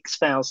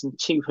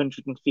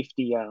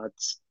 6,250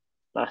 yards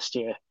last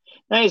year.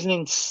 That is an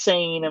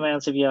insane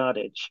amount of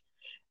yardage.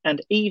 And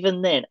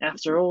even then,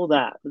 after all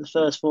that, the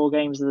first 4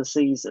 games of the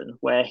season,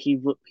 where he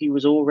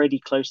was already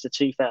close to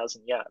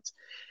 2,000 yards,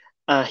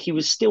 he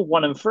was still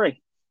 1-3.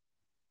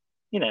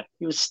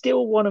 He was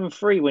still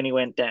 1-3 when he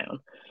went down.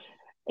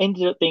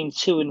 Ended up being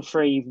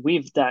 2-3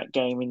 with that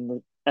game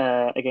in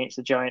the against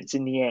the Giants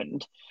in the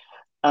end.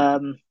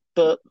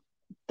 But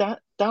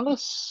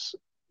Dallas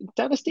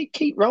did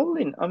keep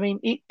rolling. I mean,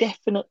 it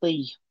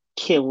definitely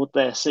killed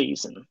their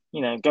season.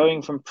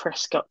 Going from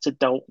Prescott to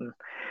Dalton.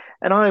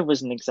 And I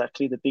wasn't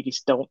exactly the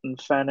biggest Dalton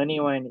fan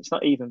anyway, and it's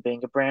not even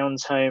being a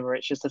Browns homer.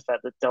 It's just the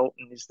fact that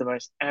Dalton is the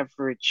most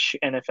average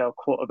NFL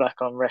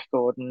quarterback on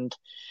record. And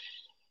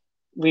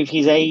with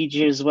his age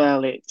as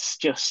well, it's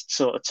just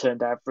sort of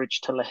turned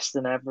average to less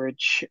than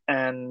average.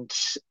 And,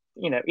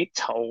 it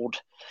told.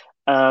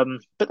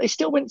 But they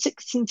still went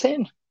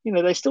 6-10.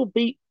 They still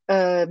beat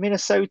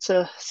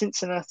Minnesota,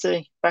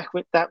 Cincinnati.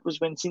 That was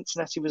when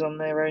Cincinnati was on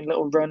their own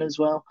little run as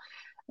well.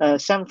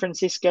 San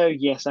Francisco,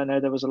 yes, I know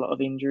there was a lot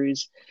of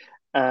injuries,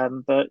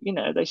 but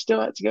they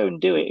still had to go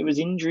and do it. It was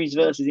injuries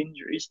versus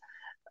injuries,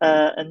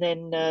 and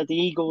then the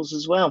Eagles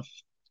as well.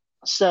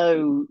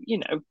 So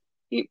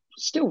it's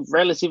still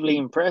relatively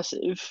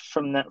impressive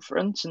from that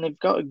front, and they've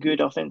got a good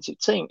offensive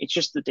team. It's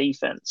just the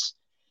defense.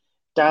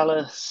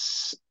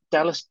 Dallas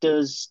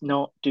does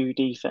not do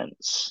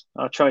defense.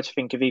 I'll try to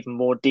think of even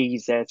more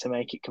D's there to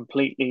make it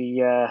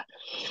completely.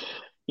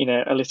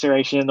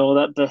 Alliteration and all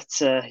that.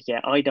 But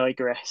I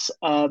digress.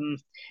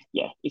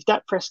 If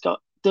Dak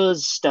Prescott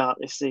does start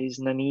this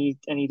season and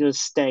he does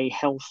stay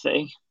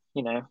healthy,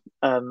 if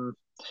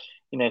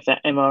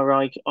that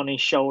MRI on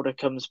his shoulder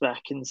comes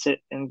back and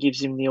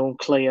gives him the all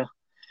clear,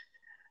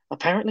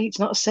 apparently it's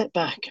not a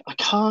setback. I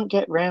can't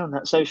get round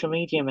that social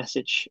media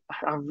message.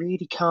 I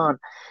really can't.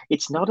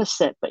 It's not a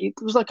setback. It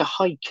was like a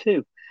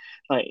haiku.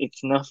 Like,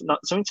 it's not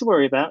something to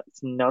worry about.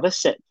 It's not a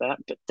setback,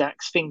 but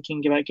Dak's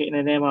thinking about getting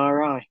an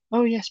MRI.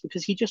 Oh, yes,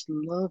 because he just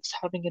loves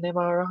having an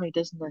MRI,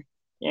 doesn't he?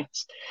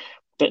 Yes.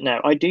 But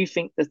no, I do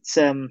think that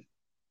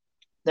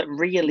that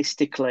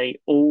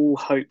realistically all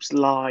hopes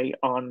lie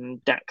on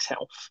Dak's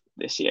health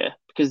this year,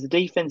 because the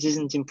defense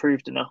isn't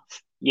improved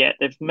enough yet.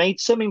 They've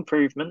made some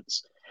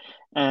improvements,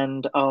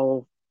 and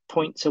I'll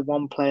point to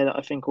one player that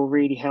I think will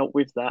really help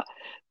with that.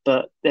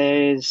 But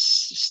there's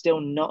still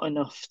not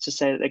enough to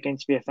say that they're going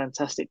to be a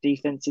fantastic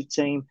defensive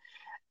team.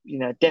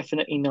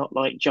 Definitely not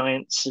like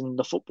Giants and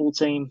the football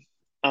team.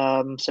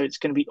 So it's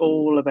going to be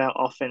all about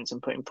offense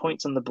and putting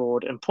points on the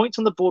board. And points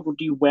on the board will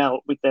do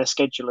well with their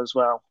schedule as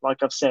well.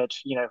 Like I've said,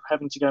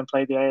 having to go and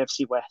play the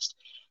AFC West,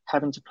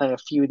 having to play a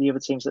few of the other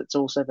teams that's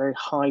also very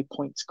high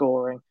point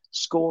scoring.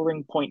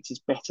 Scoring points is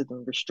better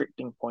than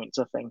restricting points,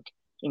 I think,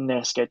 in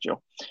their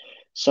schedule.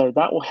 So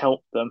that will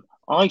help them.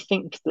 I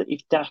think that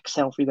if Dak's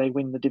healthy, they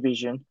win the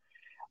division.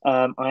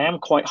 I am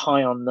quite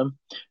high on them,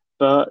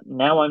 but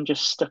now I'm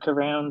just stuck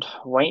around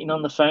waiting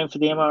on the phone for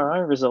the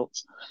MRI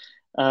results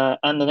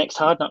and the next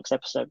Hard Knocks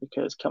episode,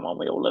 because, come on,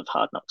 we all love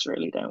Hard Knocks,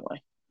 really, don't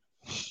we?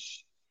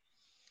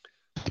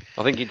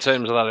 I think in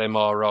terms of that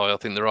MRI, I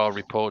think there are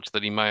reports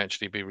that he may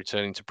actually be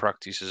returning to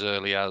practice as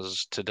early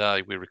as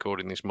today. We're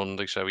recording this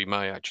Monday, so he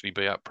may actually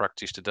be at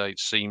practice today. It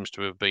seems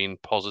to have been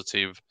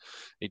positive.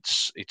 It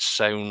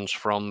sounds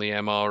from the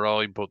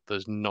MRI, but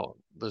there's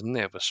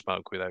never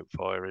smoke without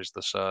fire, is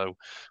there? So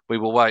we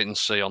will wait and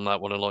see on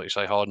that one. And like you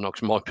say, Hard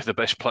Knocks might be the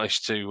best place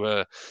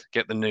to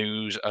get the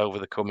news over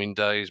the coming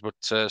days.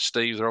 But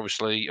Steve, they're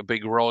obviously a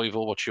big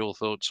rival. What's your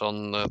thoughts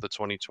on the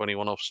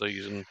 2021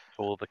 off-season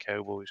for the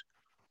Cowboys?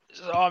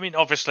 I mean,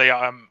 obviously,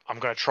 I'm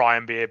going to try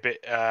and be a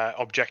bit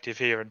objective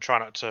here and try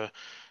not to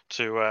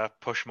to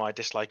push my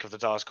dislike of the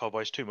Dallas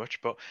Cowboys too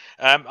much, but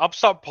I'll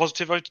start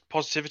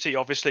positivity.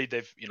 Obviously,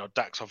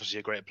 Dak's obviously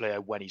a great player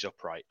when he's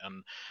upright,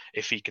 and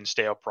if he can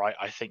stay upright,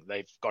 I think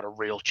they've got a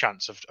real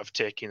chance of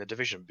taking the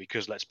division.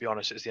 Because let's be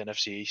honest, it's the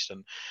NFC East,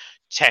 and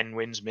 10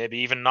 wins, maybe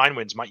even 9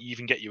 wins, might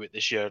even get you it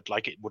this year,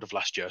 like it would have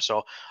last year.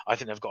 So I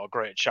think they've got a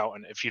great shout,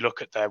 and if you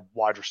look at their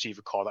wide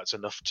receiver core, that's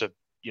enough to,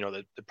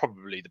 they're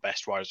probably the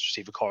best wide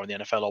receiver core in the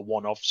NFL, or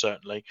one of,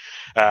 certainly.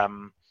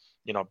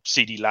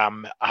 CeeDee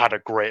Lamb had a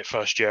great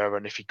first year,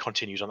 and if he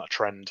continues on that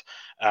trend,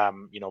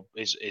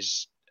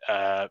 is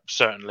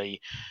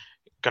certainly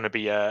going to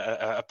be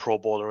a Pro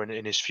Bowler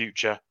in his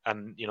future.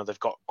 And they've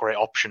got great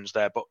options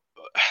there. But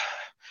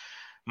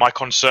my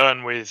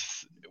concern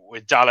with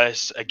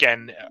Dallas,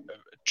 again,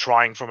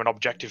 trying from an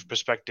objective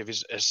perspective,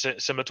 is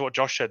similar to what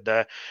Josh said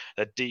there.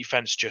 The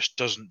defense just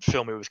doesn't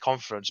fill me with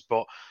confidence.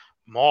 But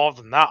more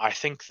than that, I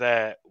think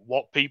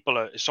what people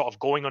are sort of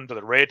going under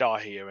the radar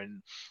here.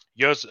 And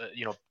years,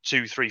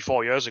 2, 3,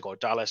 4 years ago,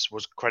 Dallas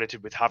was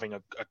credited with having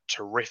a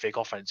terrific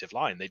offensive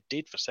line. They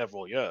did for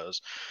several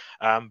years,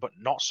 but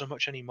not so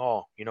much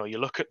anymore. You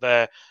look at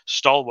their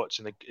stalwarts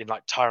in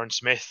like Tyron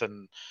Smith,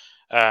 and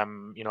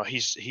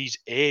he's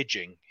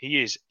aging.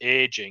 He is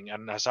aging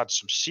and has had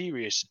some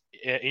serious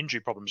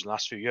injury problems in the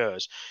last few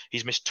years.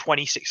 He's missed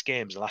 26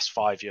 games in the last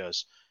 5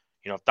 years.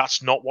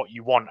 That's not what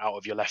you want out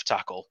of your left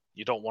tackle.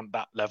 You don't want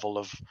that level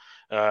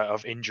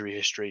of injury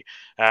history.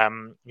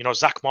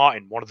 Zach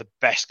Martin, one of the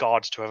best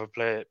guards to ever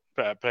play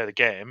the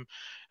game.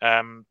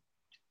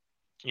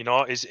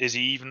 Is he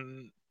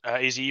even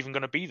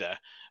going to be there?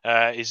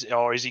 Is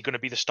he going to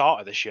be the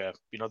starter this year?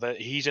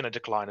 He's in a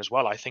decline as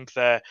well. I think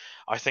their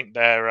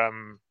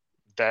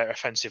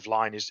offensive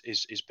line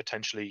is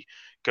potentially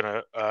going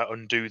to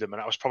undo them, and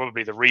that was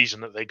probably the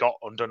reason that they got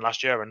undone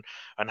last year,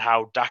 and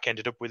how Dak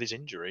ended up with his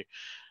injury.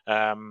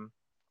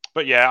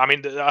 But yeah, I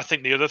mean, I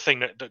think the other thing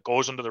that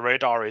goes under the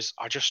radar is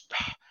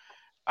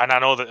and I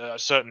know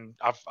that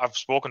I've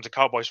spoken to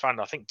Cowboys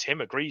fans, I think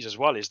Tim agrees as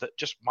well, is that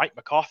just Mike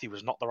McCarthy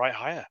was not the right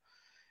hire.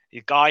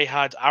 The guy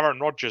had Aaron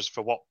Rodgers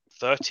for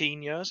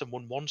 13 years and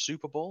won 1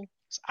 Super Bowl.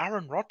 It's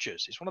Aaron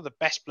Rodgers. He's one of the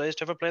best players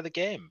to ever play the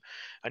game,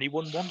 and he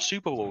won 1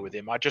 Super Bowl with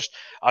him. I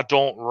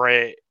don't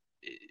rate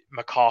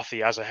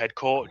McCarthy as a head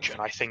coach,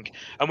 and I think,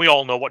 and we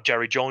all know what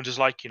Jerry Jones is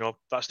like.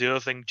 That's the other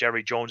thing.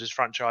 Jerry Jones is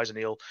franchise, and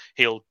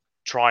he'll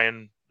try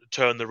and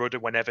turn the rudder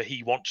whenever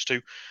he wants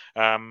to.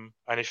 And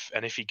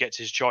if he gets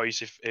his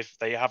choice, if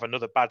they have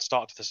another bad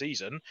start to the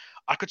season,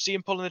 I could see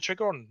him pulling the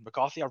trigger on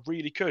McCarthy. I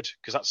really could,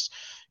 because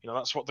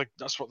that's what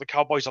the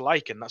Cowboys are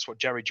like, and that's what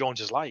Jerry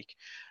Jones is like.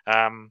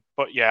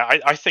 But yeah,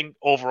 I think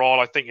overall,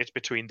 I think it's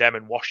between them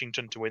and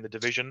Washington to win the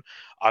division.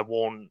 I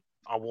won't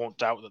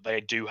doubt that they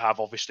do have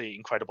obviously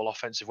incredible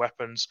offensive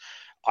weapons.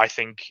 I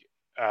think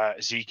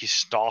Zeke is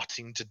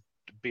starting to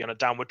be on a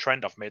downward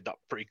trend. I've made that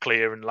pretty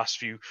clear in the last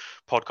few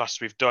podcasts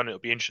we've done. It'll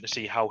be interesting to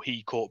see how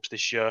he copes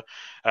this year,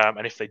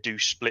 and if they do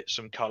split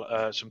some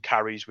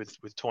carries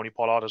with Tony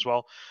Pollard as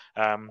well.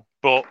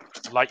 But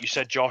like you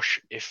said,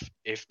 Josh,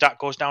 if Dak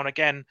goes down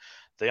again,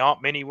 they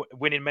aren't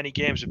winning many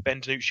games with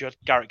Ben DiNucci or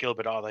Garrett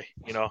Gilbert, are they?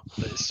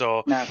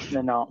 So no,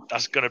 they're not.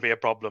 That's going to be a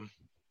problem.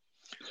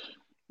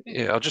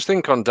 Yeah, I just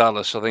think on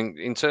Dallas, I think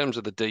in terms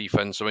of the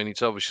defense, I mean,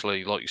 it's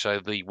obviously, like you say,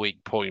 the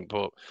weak point,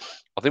 but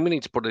I think we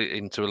need to put it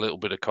into a little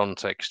bit of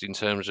context in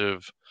terms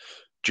of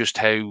just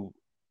how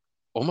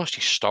almost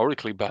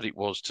historically bad it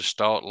was to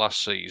start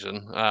last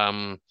season.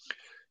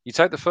 You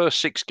take the first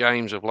 6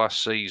 games of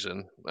last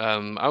season,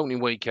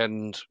 opening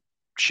weekend,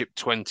 shipped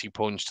 20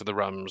 points to the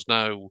Rams.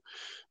 No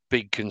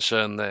big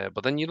concern there.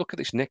 But then you look at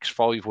this next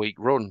 5-week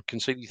run,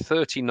 conceded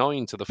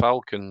 39 to the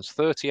Falcons,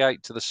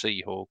 38 to the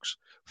Seahawks,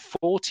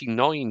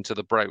 49 to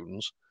the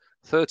Browns,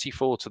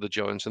 34 to the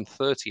Giants, and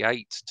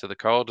 38 to the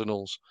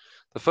Cardinals.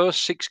 The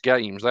first 6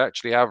 games, they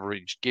actually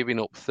averaged giving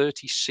up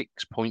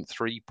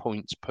 36.3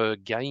 points per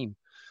game.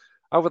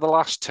 Over the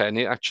last 10,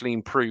 it actually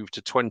improved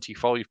to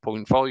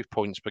 25.5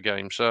 points per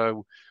game.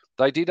 So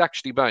they did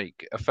actually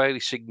make a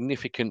fairly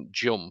significant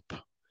jump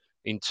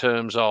in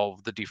terms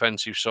of the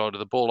defensive side of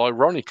the ball.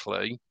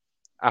 Ironically,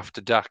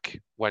 after Dak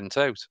went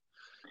out.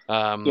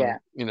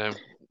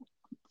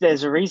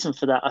 There's a reason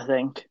for that, I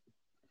think.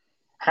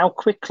 How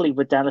quickly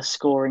were Dallas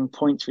scoring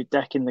points with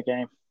Dak in the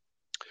game?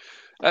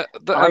 And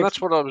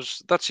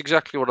that's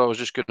exactly what I was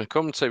just going to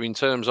come to in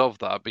terms of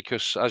that,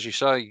 because as you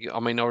say, I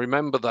mean, I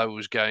remember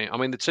those games. I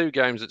mean, the 2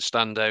 games that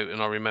stand out,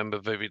 and I remember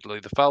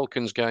vividly, the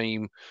Falcons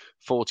game,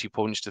 40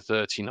 points to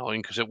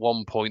 39, because at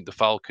one point the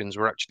Falcons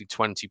were actually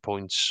 20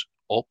 points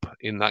up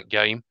in that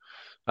game.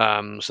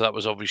 So that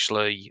was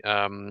obviously,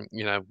 one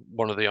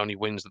of the only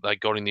wins that they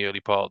got in the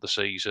early part of the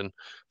season.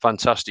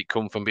 Fantastic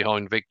come from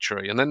behind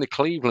victory. And then the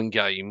Cleveland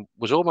game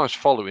was almost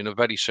following a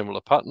very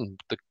similar pattern.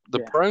 The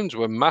Browns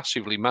were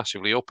massively,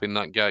 massively up in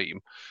that game.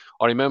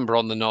 I remember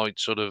on the night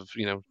sort of,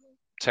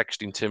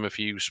 texting Tim a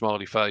few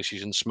smiley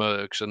faces and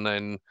smirks, and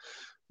then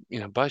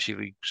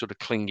basically sort of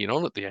clinging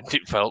on at the end,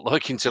 it felt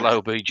like, until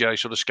OBJ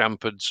sort of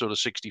scampered sort of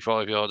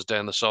 65 yards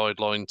down the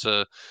sideline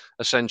to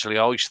essentially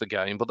ice the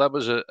game. But that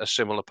was a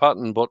similar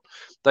pattern. But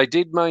they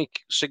did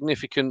make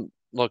significant,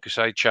 like I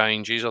say,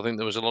 changes. I think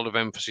there was a lot of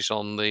emphasis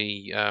on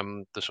the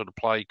sort of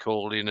play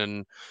calling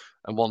and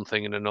one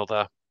thing and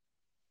another.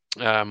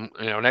 And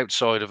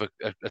outside of a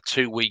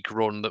 2-week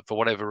run that for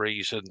whatever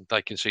reason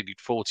they conceded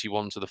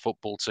 41 to the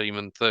football team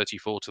and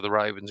 34 to the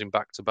Ravens in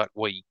back-to-back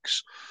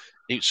weeks,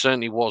 it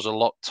certainly was a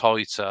lot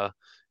tighter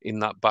in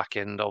that back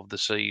end of the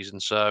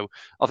season. So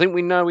I think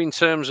we know in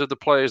terms of the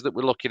players that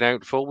we're looking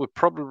out for, we're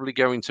probably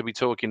going to be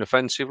talking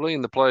offensively,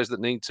 and the players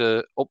that need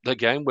to up their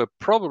game, we're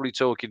probably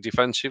talking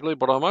defensively.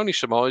 But I'm only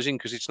surmising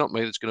because it's not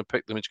me that's going to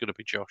pick them, it's going to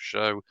be Josh.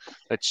 So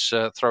let's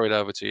throw it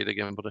over to you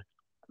again, buddy.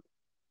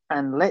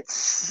 And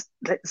let's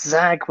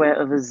zag where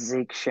others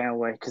zig, shall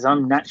we? Because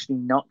I'm naturally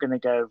not going to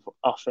go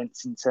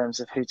offense in terms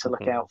of who to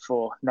look out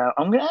for. No,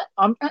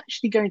 I'm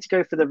actually going to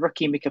go for the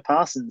rookie Micah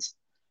Parsons.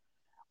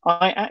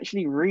 I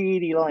actually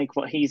really like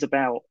what he's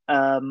about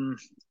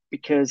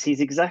because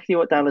he's exactly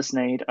what Dallas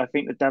need. I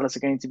think that Dallas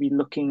are going to be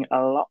looking a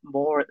lot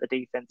more at the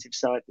defensive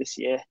side this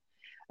year.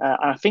 And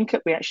I think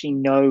that we actually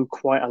know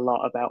quite a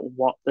lot about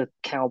what the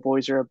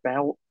Cowboys are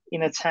about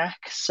in attack.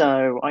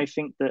 So I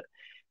think that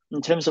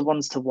in terms of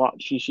ones to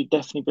watch, you should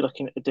definitely be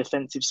looking at the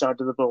defensive side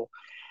of the ball.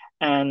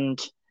 And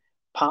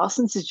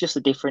Parsons is just a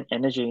different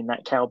energy in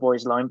that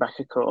Cowboys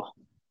linebacker core.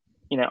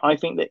 I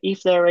think that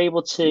if they're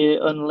able to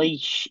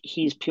unleash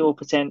his pure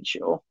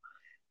potential,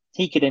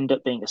 he could end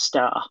up being a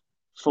star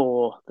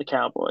for the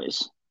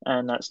Cowboys.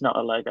 And that's not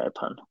a logo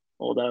pun,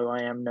 although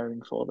I am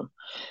known for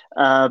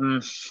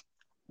them.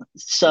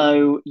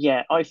 So,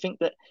 yeah, I think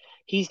that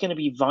he's going to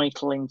be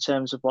vital in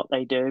terms of what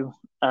they do.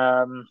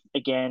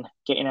 Again,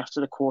 getting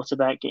after the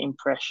quarterback, getting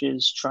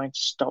pressures, trying to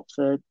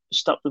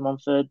stop them on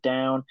third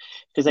down,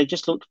 because they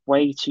just looked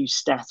way too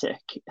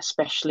static,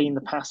 especially in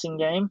the passing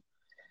game.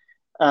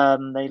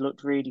 They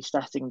looked really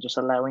static and just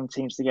allowing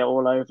teams to get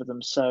all over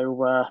them.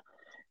 So,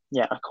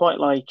 yeah, I quite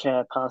like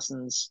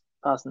Parsons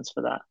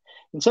for that.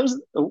 In terms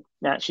of,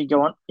 actually,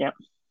 go on. Yeah.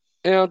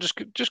 Yeah, I'm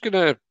just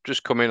gonna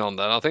come in on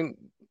that. I think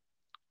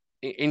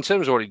in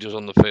terms of what he does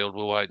on the field,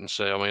 we'll wait and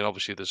see. I mean,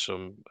 obviously there's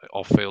some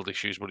off-field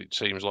issues, but it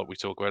seems like we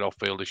talk about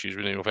off-field issues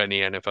with any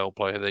NFL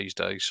player these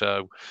days.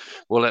 So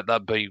we'll let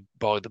that be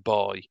by the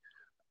by.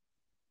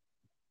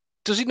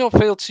 Does it not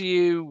feel to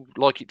you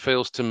like it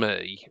feels to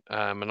me?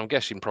 And I'm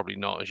guessing probably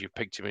not, as you've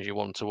picked him as you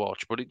want to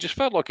watch, but it just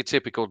felt like a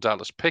typical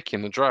Dallas pick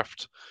in the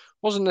draft.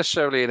 Wasn't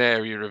necessarily an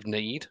area of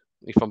need,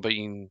 if I'm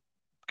being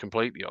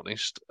completely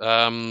honest.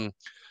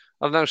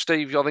 I don't know,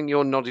 Steve. I think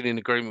you're nodding in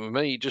agreement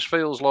with me. It just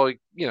feels like,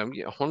 I'm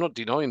not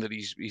denying that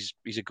he's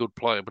a good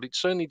player, but it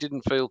certainly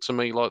didn't feel to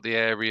me like the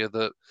area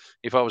that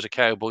if I was a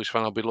Cowboys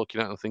fan, I'd be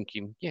looking at and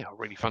thinking, yeah, I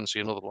really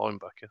fancy another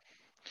linebacker.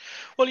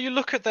 Well, you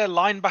look at their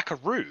linebacker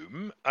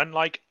room, and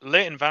like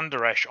Leighton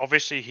Vander Esch,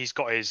 obviously he's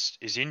got his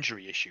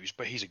injury issues,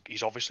 but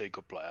he's obviously a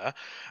good player.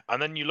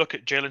 And then you look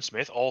at Jalen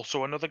Smith,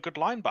 also another good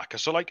linebacker.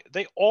 So like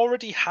they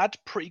already had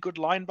pretty good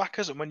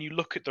linebackers, and when you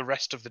look at the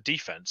rest of the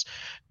defense,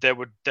 there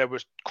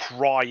was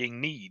crying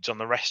needs on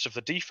the rest of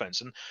the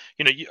defense. And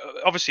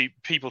obviously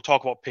people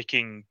talk about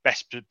picking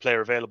best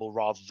player available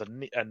rather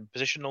than and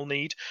positional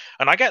need,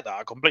 and I get that,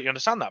 I completely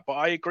understand that. But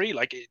I agree,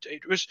 like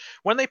it was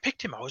when they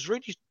picked him, I was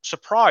really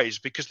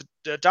surprised because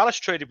the Dallas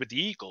traded with the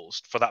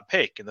Eagles for that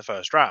pick in the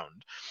first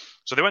round.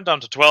 So they went down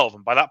to 12,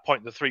 and by that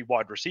point, the 3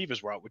 wide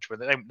receivers were out, which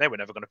they were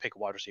never going to pick a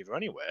wide receiver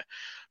anywhere.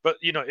 But,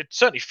 it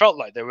certainly felt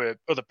like there were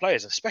other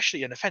players,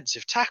 especially an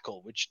offensive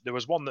tackle, which there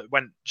was one that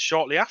went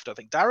shortly after. I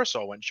think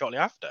Darisaw went shortly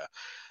after.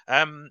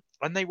 And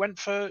they went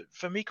for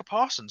Micah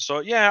Parsons.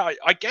 So, yeah,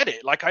 I get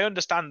it. Like, I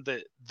understand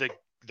the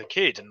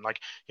kid, and, like,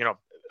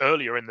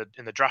 earlier in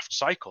the draft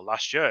cycle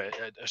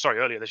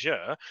earlier this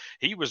year,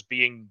 he was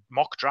being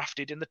mock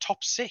drafted in the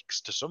top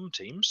 6 to some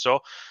teams. So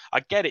I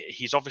get it.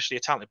 He's obviously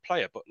a talented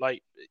player, but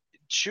like,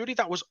 surely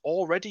that was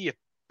already a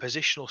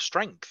positional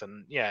strength.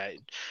 And yeah,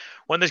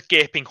 when there's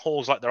gaping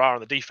holes like there are on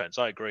the defense,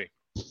 I agree.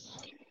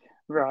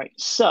 Right.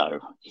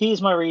 So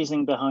here's my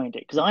reasoning behind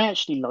it, because I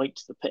actually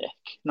liked the pick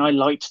and I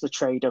liked the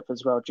trade up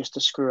as well, just to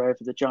screw over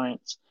the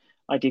Giants.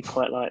 I did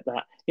quite like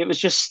that. It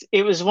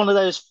was one of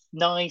those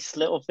nice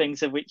little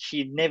things of which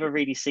you never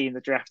really see in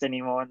the draft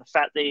anymore. And the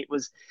fact that it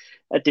was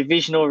a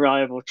divisional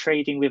rival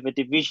trading with a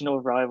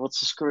divisional rival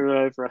to screw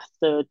over a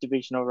third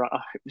divisional rival,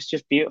 it was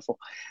just beautiful.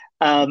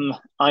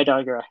 I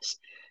digress.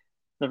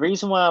 The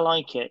reason why I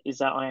like it is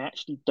that I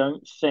actually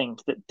don't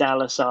think that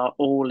Dallas are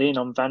all in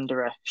on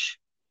Vander Esch.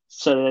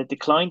 So they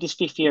declined his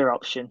 5th-year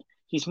option.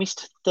 He's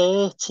missed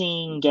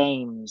 13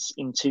 games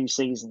in 2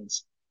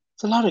 seasons.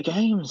 It's a lot of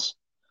games.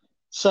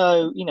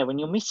 So, when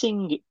you're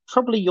missing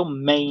probably your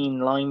main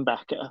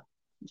linebacker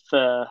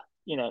for,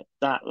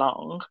 that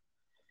long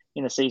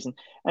in a season,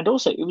 and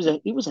also it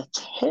was a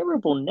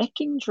terrible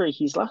neck injury,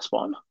 his last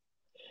one.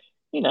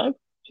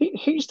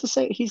 Who's to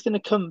say he's going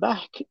to come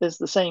back as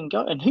the same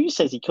guy? And who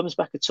says he comes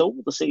back at all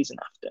the season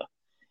after?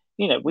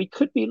 We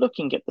could be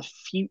looking at the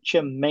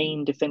future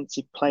main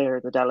defensive player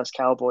of the Dallas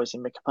Cowboys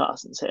in Micah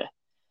Parsons here.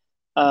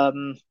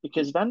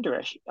 Because Van Der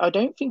Esch, I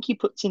don't think he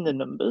puts in the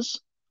numbers.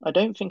 I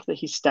don't think that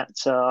his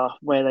stats are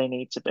where they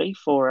need to be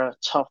for a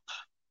top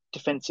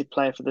defensive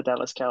player for the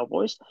Dallas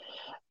Cowboys.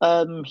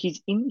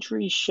 His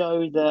injuries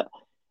show that,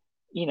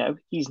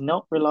 he's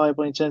not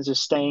reliable in terms of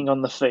staying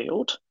on the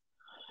field.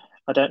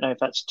 I don't know if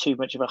that's too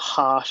much of a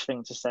harsh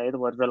thing to say, the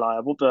word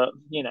reliable, but,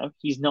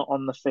 he's not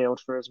on the field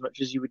for as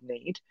much as you would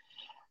need.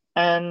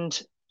 And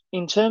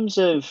in terms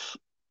of,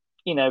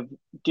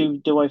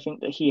 do I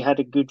think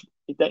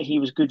that he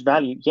was good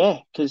value? Yeah,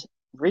 because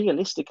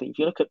realistically, if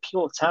you look at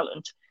pure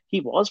talent, he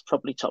was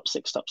probably top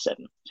 6, top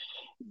 7.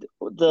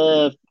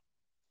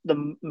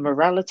 The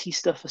morality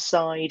stuff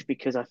aside,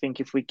 because I think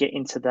if we get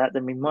into that,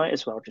 then we might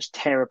as well just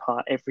tear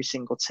apart every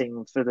single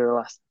team for the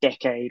last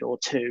decade or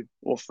 2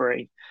 or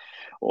 3.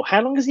 Or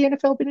how long has the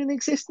NFL been in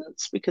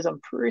existence? Because I'm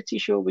pretty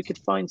sure we could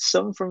find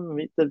some from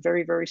the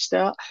very, very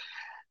start.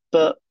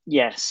 But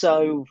yeah,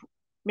 so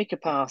Micah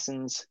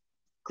Parsons,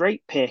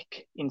 great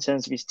pick in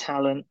terms of his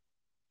talent.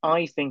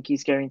 I think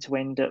he's going to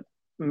end up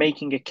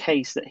making a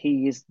case that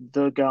he is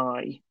the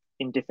guy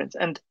in defense.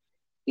 And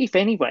if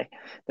anyway,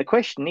 the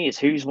question is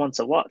who's one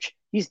to watch?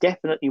 He's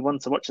definitely one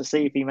to watch to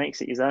see if he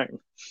makes it his own.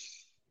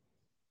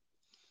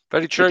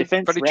 Very true.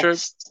 Very true.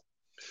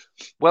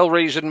 Well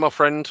reasoned, my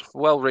friend.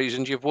 Well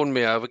reasoned. You've won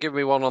me over. Give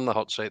me one on the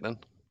hot seat then.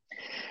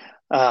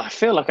 I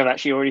feel like I've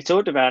actually already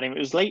talked about him. It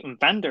was Leighton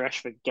Vander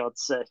Esch, for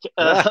God's sake.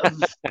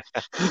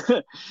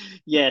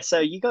 Yeah, so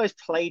you guys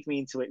played me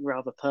into it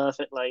rather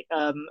perfectly.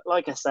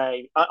 Like I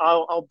say,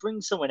 I'll bring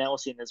someone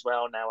else in as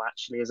well now,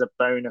 actually, as a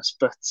bonus.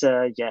 But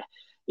yeah,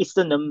 it's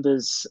the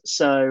numbers.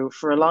 So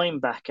for a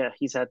linebacker,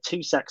 he's had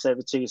 2 sacks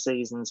over 2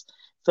 seasons,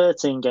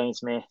 13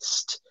 games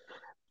missed,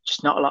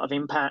 just not a lot of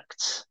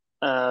impact.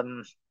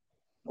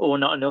 Or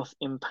not enough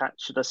impact,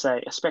 should I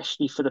say,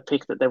 especially for the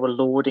pick that they were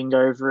lording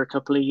over a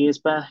couple of years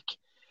back.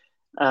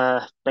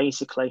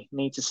 Basically,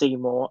 need to see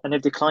more. And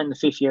they've declined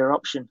the 5th-year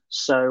option.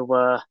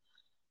 So,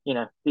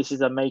 this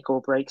is a make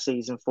or break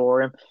season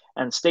for him.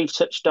 And Steve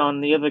touched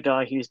on the other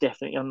guy who's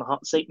definitely on the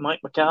hot seat, Mike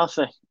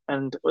McCarthy.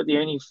 And the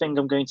only thing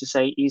I'm going to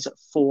say is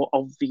for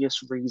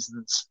obvious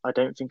reasons. I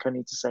don't think I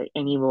need to say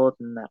any more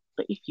than that.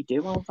 But if you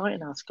do, I'll write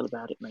an article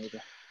about it, maybe.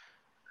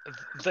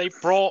 They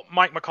brought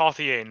Mike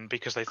McCarthy in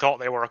because they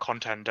thought they were a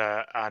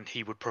contender and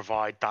he would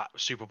provide that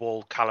Super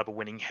Bowl caliber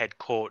winning head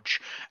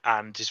coach.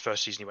 And his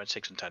first season, he went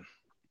 6-10.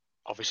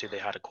 Obviously, they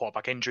had a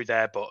quarterback injury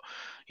there, but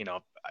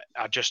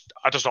I just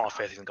don't have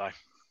faith in the guy.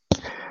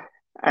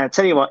 I'll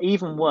tell you what,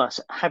 even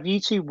worse, have you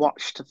two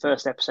watched the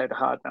first episode of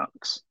Hard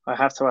Knocks? I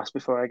have to ask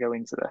before I go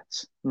into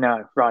this.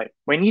 No, right.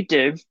 When you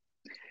do,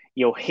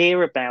 you'll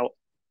hear about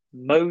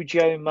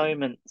mojo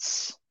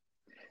moments,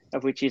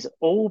 of which is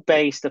all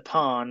based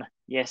upon,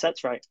 yes,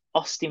 that's right,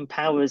 Austin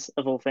Powers,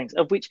 of all things,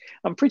 of which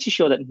I'm pretty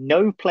sure that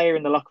no player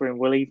in the locker room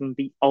will even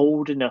be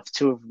old enough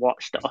to have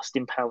watched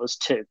Austin Powers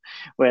 2,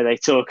 where they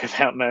talk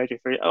about Mojo.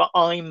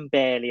 I'm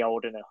barely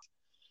old enough,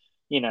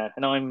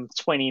 and I'm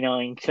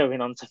 29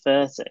 going on to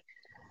 30.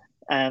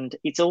 And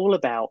it's all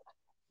about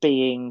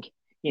being,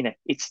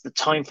 it's the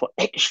time for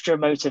extra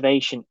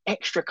motivation,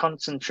 extra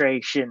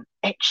concentration,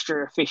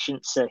 extra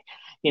efficiency.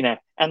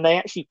 And they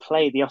actually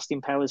play the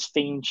Austin Powers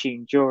theme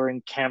tune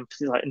during camp.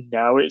 It's like,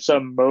 now it's a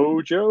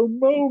mojo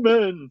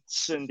moment.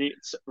 And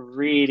it's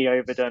really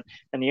overdone.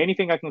 And the only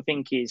thing I can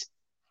think is,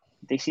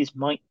 this is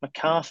Mike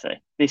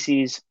McCarthy. This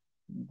is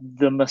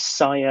the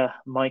Messiah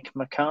Mike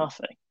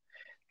McCarthy.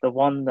 The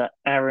one that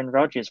Aaron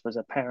Rodgers was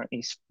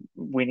apparently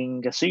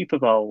winning a Super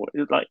Bowl.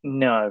 Like,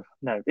 no,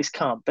 this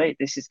can't be.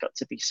 This has got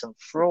to be some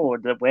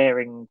fraud. They're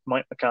wearing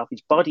Mike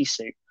McCarthy's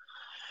bodysuit.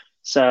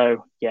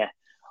 So, yeah.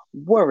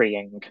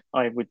 Worrying,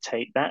 I would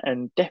take that,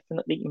 and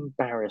definitely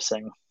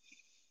embarrassing.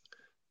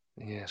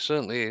 Yeah,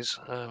 certainly is.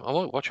 I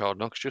might watch Hard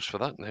Knocks just for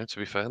that now, to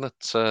be fair. That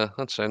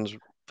sounds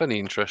very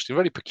interesting,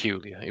 very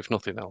peculiar, if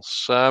nothing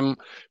else.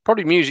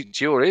 Probably music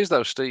to your ears,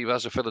 though, Steve,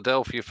 as a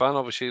Philadelphia fan.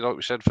 Obviously, like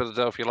we said,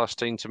 Philadelphia last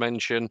team to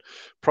mention.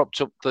 Propped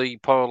up the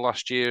poll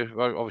last year,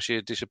 obviously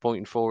a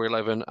disappointing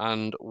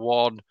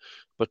 4-11-1.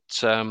 But,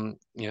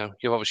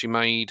 you've obviously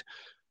made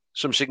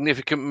some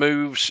significant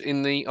moves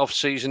in the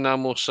off-season now,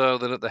 more so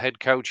than at the head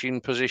coaching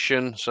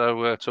position.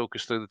 So talk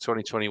us through the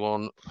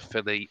 2021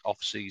 Philly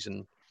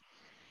off-season.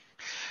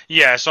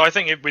 Yeah, so I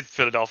think with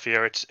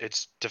Philadelphia,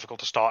 it's difficult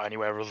to start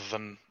anywhere other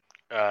than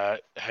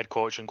head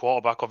coach and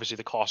quarterback. Obviously,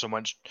 the Carson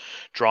Wentz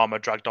drama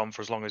dragged on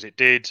for as long as it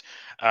did.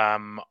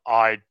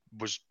 I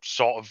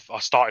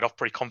started off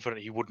pretty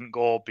confident he wouldn't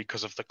go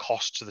because of the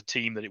cost to the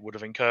team that it would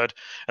have incurred,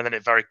 and then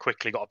it very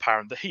quickly got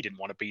apparent that he didn't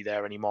want to be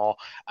there anymore,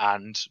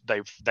 and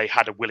they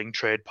had a willing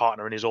trade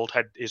partner in his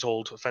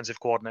old offensive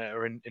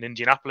coordinator in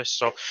Indianapolis.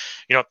 So,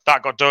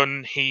 that got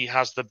done. He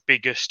has the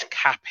biggest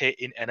cap hit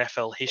in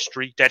NFL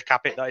history, dead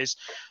cap hit that is,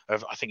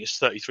 of I think it's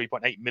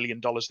 $33.8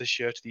 million this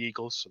year to the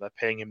Eagles. So they're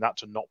paying him that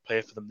to not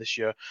play for them this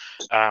year,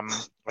 and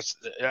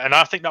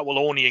I think that will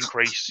only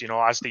increase,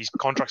 as these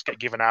contracts get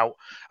given out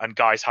and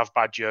guys have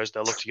bad years,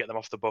 they'll look to get them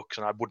off the books,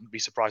 and I wouldn't be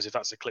surprised if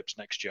that's eclipsed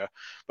next year.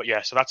 But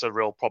yeah, so that's a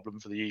real problem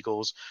for the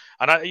Eagles.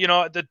 And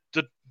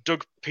the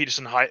Doug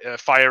Peterson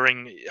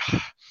firing,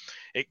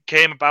 It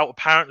came about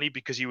apparently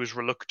because he was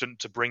reluctant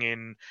to bring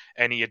in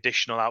any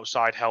additional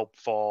outside help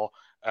for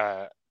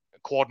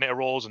coordinator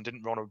roles and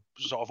didn't want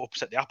to sort of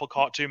upset the apple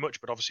cart too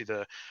much. But obviously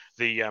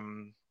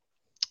the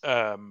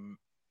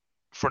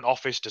front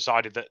office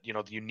decided that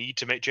you need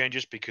to make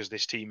changes because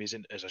this team is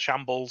as a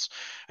shambles,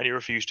 and he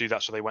refused to do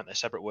that, so they went their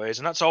separate ways,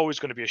 and that's always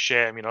going to be a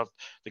shame.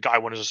 The guy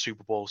won as a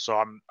Super Bowl, so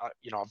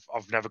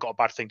I've never got a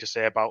bad thing to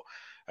say about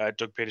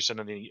Doug Peterson,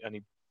 and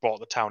he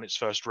brought the town its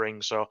first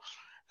ring. So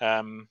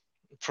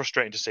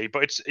frustrating to see,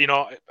 but it's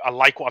I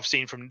like what I've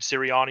seen from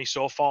Sirianni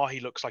so far. He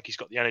looks like he's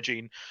got the energy,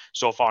 and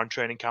so far in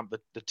training camp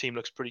the team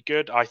looks pretty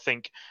good. I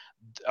think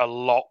a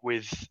lot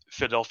with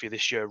Philadelphia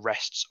this year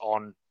rests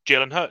on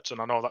Jalen Hurts,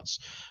 and I know that's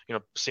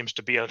seems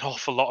to be an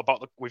awful lot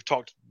about we've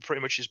talked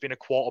pretty much it's been a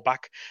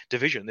quarterback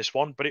division, this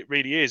one, but it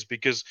really is,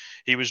 because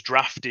he was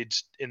drafted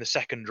in the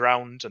second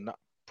round, and that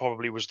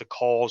probably was the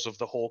cause of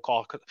the whole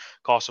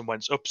Carson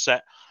Wentz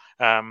upset.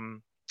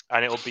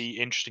 And it'll be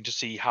interesting to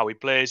see how he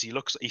plays.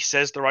 He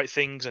says the right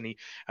things, and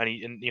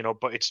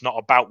but it's not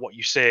about what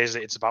you say,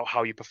 it's about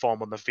how you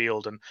perform on the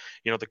field. And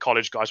the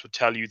college guys would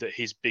tell you that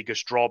his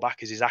biggest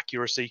drawback is his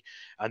accuracy,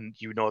 and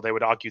they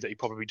would argue that he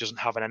probably doesn't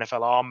have an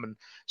NFL arm. And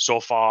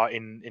so far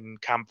in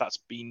camp, that's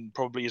been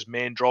probably his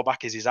main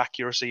drawback, is his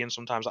accuracy, and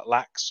sometimes that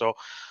lacks. So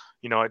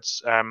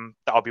it's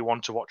that'll be one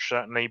to watch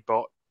certainly.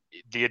 But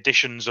the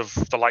additions of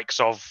the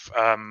likes of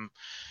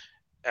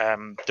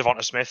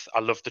Devonta Smith, I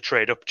love the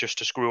trade up just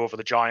to screw over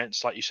the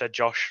Giants, like you said,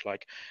 Josh.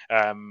 Like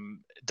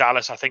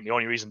Dallas, I think the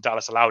only reason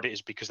Dallas allowed it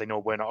is because they know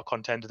we're not a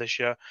contender this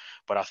year.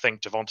 But I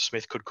think Devonta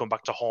Smith could come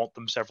back to haunt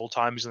them several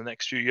times in the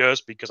next few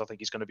years, because I think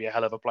he's going to be a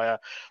hell of a player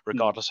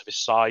regardless of his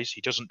size.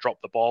 He doesn't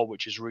drop the ball,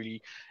 which is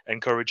really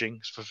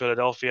encouraging for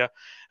Philadelphia.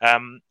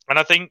 And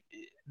I think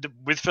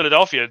with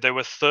Philadelphia, they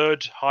were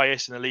third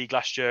highest in the league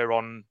last year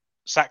on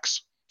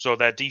sacks. So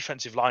their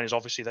defensive line is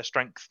obviously their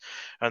strength,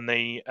 and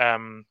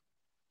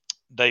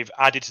they've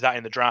added to that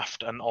in the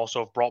draft, and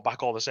also have brought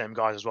back all the same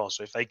guys as well.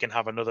 So if they can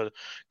have another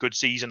good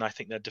season, I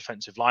think their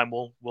defensive line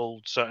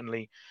will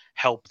certainly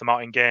help them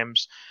out in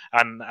games.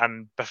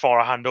 And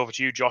before I hand over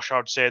to you, Josh, I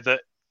would say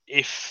that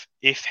if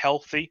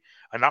healthy,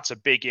 and that's a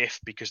big if,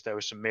 because there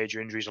were some major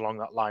injuries along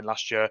that line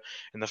last year.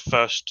 In the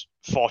first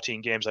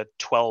 14 games, they had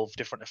 12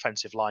 different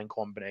offensive line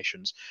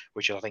combinations,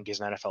 which I think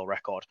is an NFL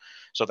record.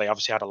 So they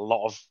obviously had a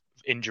lot of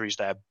injuries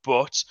there.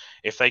 But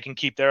if they can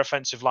keep their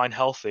offensive line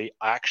healthy,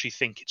 I actually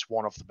think it's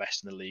one of the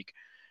best in the league.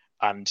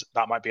 And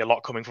that might be a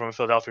lot coming from a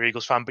Philadelphia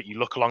Eagles fan, but you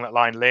look along that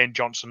line: Lane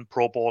Johnson,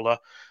 Pro Bowler;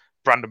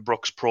 Brandon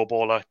Brooks, Pro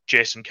Bowler;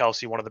 Jason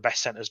Kelce, one of the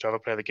best centers to ever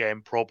play the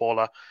game, Pro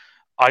Bowler;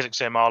 Isaac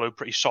Seumalo,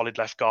 pretty solid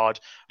left guard.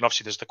 And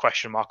obviously there's the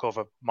question mark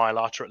over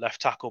Mailata at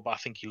left tackle, but I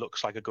think he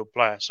looks like a good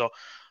player. So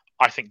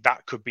I think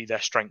that could be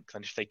their strength.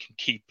 And if they can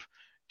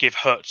give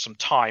Hurts some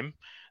time,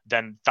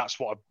 then that's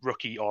what a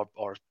rookie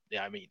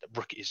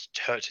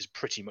Hurts is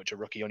pretty much a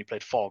rookie. He only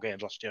played 4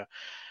 games last year.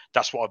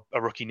 That's what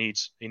a rookie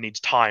needs. He needs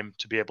time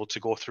to be able to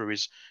go through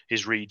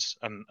his reads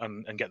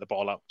and get the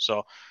ball out.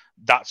 So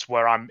that's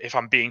where if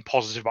I'm being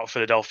positive about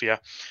Philadelphia.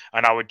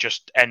 And I would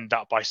just end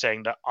that by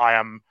saying that I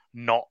am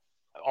not,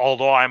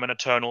 although I'm an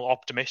eternal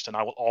optimist, and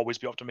I will always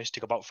be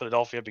optimistic about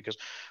Philadelphia, because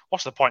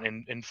what's the point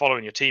in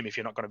following your team if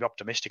you're not going to be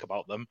optimistic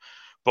about them?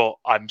 But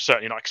I'm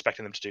certainly not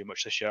expecting them to do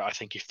much this year. I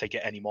think if they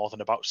get any more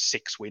than about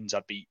 6 wins,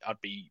 I'd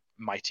be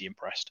mighty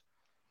impressed.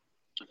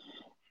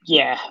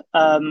 Yeah,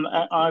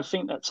 I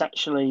think that's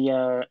actually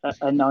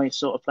a nice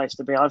sort of place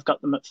to be. I've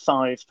got them at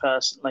 5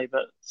 personally,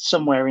 but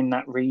somewhere in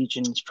that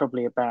region is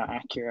probably about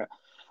accurate.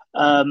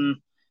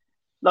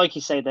 Like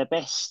you say, their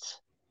best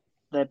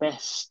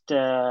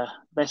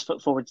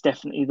foot forward is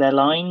definitely their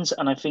lines,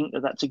 and I think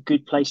that's a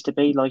good place to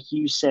be. Like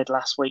you said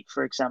last week,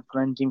 for example,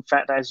 and in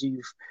fact, as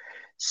you've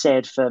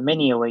said for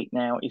many a week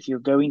now, if you're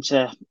going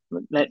to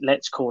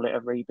let's call it a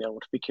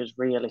rebuild, because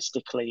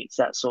realistically it's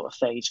that sort of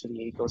phase for the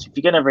Eagles. If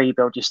you're going to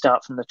rebuild, you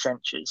start from the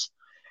trenches.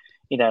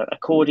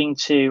 According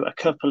to a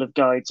couple of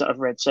guides that I've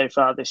read so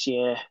far this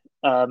year,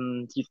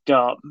 you've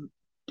got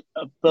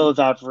above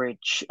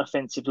average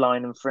offensive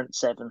line and front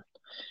 7,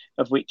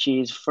 of which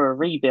is, for a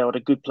rebuild, a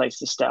good place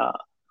to start.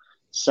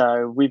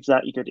 So with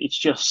that, you could. It's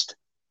just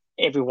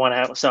everyone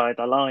outside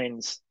the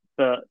lines,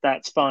 but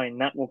that's fine.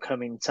 That will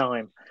come in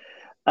time.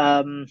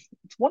 One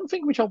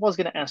thing which I was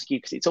going to ask you,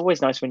 because it's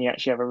always nice when you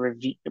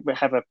actually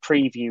have a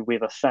preview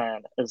with a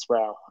fan as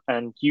well,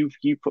 and you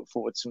put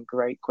forward some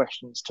great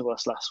questions to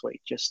us last week,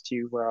 just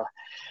to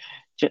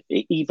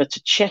either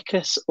to check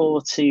us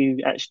or to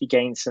actually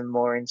gain some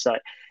more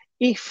insight.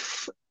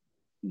 If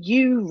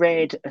you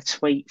read a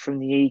tweet from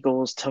the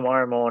Eagles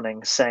tomorrow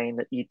morning saying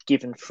that you'd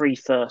given 3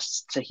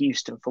 firsts to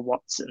Houston for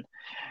Watson,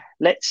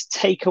 let's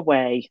take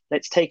away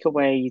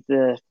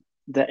the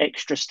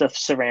extra stuff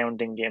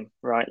surrounding him,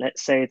 right?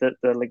 Let's say that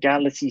the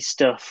legality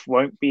stuff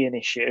won't be an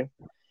issue.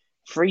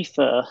 3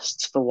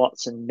 firsts for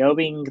Watson,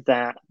 knowing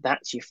that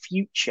that's your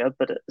future,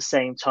 but at the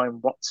same time,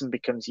 Watson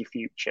becomes your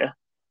future.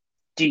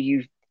 Do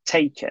you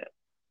take it,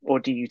 or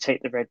do you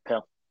take the red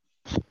pill?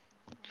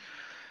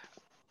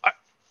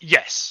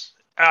 Yes.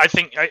 I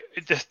think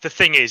the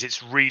thing is,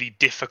 it's really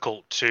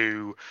difficult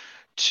to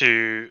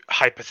to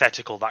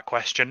hypothetical that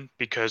question,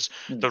 because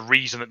the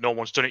reason that no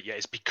one's done it yet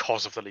is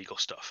because of the legal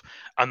stuff.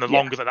 And the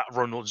longer that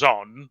runs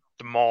on,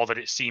 the more that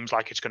it seems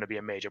like it's going to be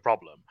a major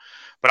problem.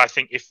 But I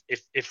think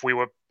if we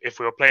were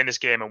playing this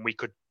game and we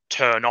could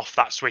turn off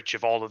that switch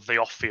of all of the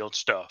off-field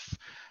stuff,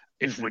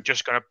 if we're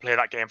just going to play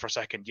that game for a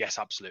second, yes,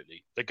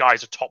 absolutely. The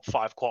guy's a top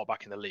 5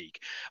 quarterback in the league.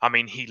 I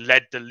mean, he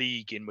led the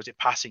league in, was it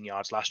passing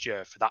yards last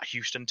year for that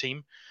Houston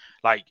team?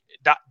 Like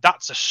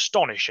that's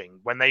astonishing.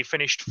 When they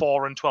finished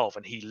 4-12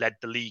 and he led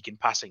the league in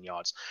passing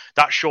yards,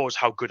 that shows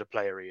how good a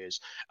player he is.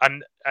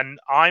 And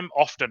I'm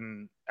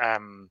often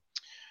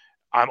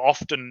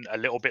a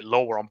little bit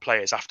lower on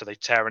players after they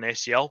tear an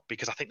ACL,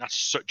 because I think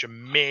that's such a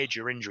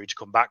major injury to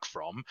come back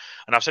from.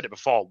 And I've said it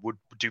before,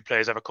 do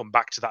players ever come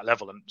back to that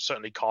level? And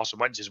certainly Carson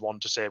Wentz is one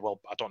to say,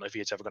 well, I don't know if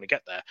he's ever going to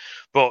get there.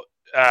 But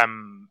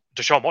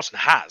Deshaun Watson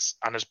has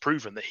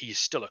proven that he is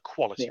still a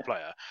quality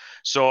player.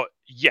 So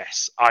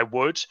yes, I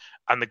would.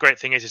 And the great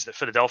thing is that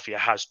Philadelphia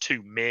has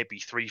 2, maybe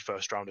 3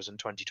 first rounders in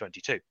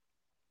 2022.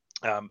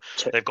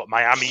 They've got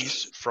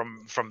Miami's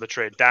from the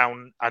trade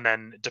down, and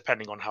then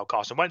depending on how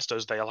Carson Wentz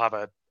does, they'll have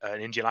an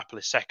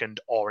Indianapolis second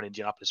or an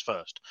Indianapolis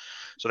first.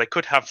 So they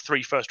could have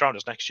 3 first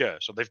rounders next year.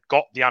 So they've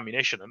got the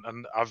ammunition,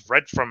 and I've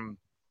read from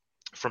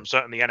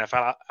certainly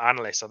NFL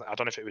analysts, I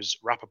don't know if it was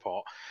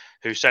Rappaport,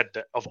 who said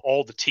that of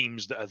all the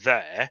teams that are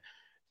there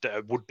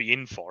that would be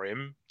in for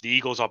him, the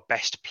Eagles are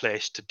best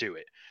placed to do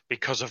it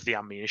because of the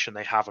ammunition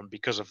they have and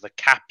because of the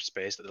cap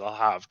space that they'll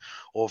have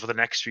over the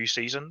next few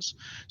seasons.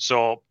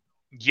 So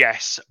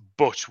yes,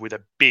 but with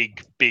a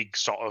big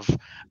sort of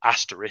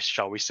asterisk,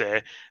 shall we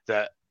say,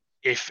 that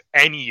if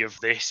any of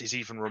this is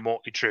even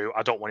remotely true,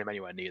 I don't want him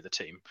anywhere near the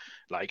team.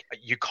 Like,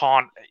 you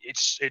can't,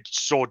 it's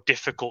so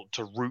difficult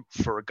to root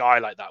for a guy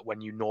like that when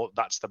you know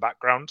that's the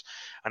background.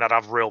 And I'd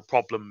have real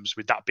problems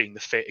with that being the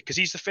face, because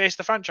he's the face of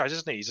the franchise,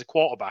 isn't he? He's a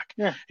quarterback.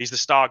 Yeah. He's the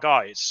star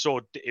guy.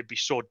 It'd be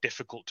so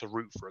difficult to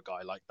root for a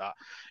guy like that.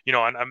 You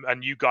know,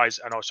 and you guys,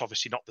 I know it's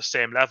obviously not the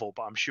same level,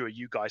 but I'm sure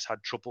you guys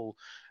had trouble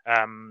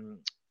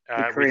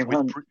with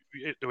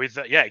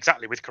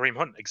Kareem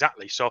Hunt,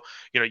 exactly. So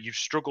you've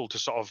struggled to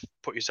sort of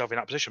put yourself in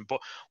that position. But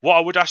what I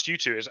would ask you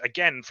to is,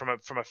 again, from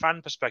a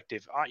fan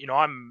perspective,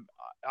 I'm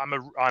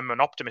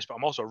an optimist, but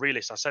I'm also a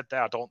realist. I said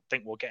there, I don't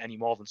think we'll get any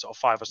more than sort of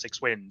 5 or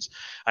 6 wins,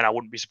 and I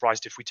wouldn't be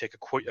surprised if we take a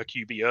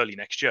QB early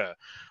next year.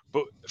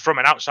 But from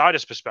an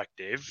outsider's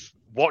perspective,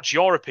 what's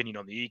your opinion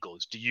on the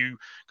Eagles?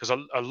 Because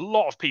a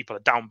lot of people are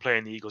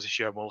downplaying the Eagles this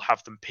year and will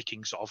have them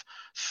picking sort of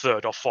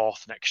 3rd or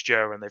 4th next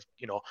year, and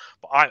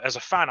but as a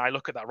fan, I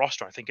look at that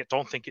roster, I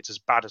don't think it's as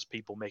bad as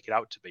people make it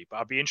out to be. But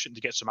I'd be interested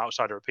to get some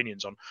outsider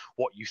opinions on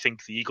what you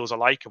think the Eagles are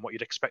like and what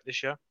you'd expect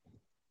this year.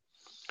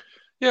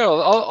 Yeah,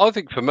 I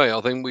think for me, I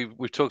think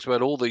we've talked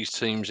about all these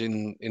teams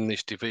in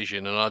this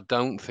division, and I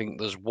don't think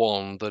there's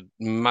one that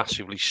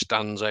massively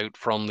stands out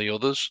from the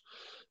others.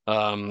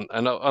 And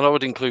I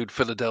would include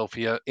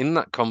Philadelphia in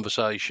that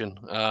conversation.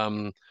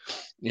 I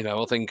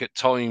think at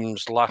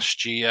times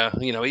last year,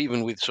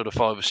 even with sort of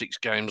 5 or 6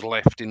 games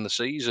left in the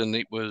season,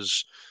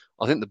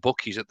 I think the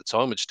bookies at the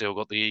time had still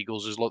got the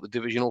Eagles as like the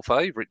divisional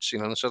favourites,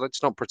 so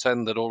let's not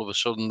pretend that all of a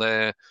sudden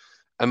they're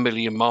a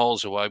million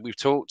miles away. We've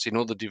talked in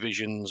other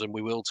divisions, and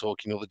we will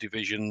talk in other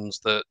divisions,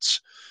 that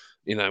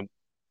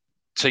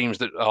teams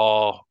that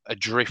are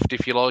adrift,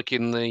 if you like,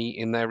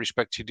 in their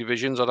respective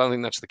divisions. I don't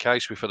think that's the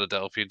case with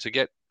Philadelphia. To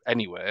get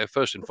anywhere,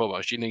 first and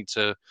foremost, you need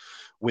to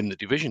win the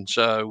division.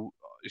 So,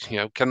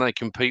 can they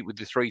compete with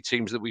the 3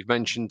 teams that we've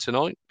mentioned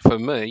tonight? For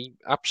me,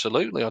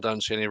 absolutely. I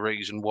don't see any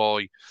reason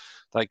why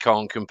they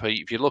can't compete.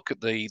 If you look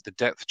at the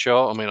depth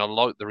chart, I mean, I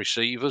like the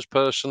receivers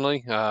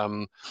personally.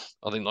 I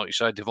think, like you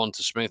say,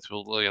 Devonta Smith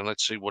will.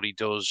 Let's see what he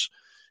does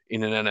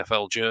in an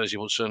NFL jersey.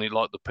 Will certainly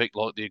like the pick,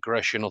 like the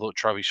aggression. I thought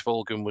Travis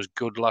Fulgham was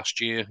good last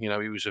year. He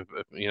was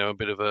a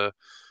bit of a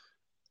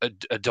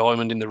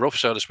diamond in the rough,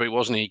 so to speak,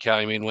 wasn't he? He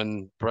came in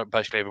when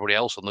basically everybody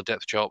else on the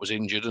depth chart was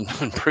injured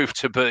and proved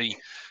to be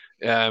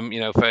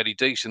fairly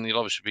decent. You'll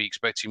obviously be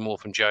expecting more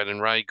from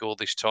Jalen Reagor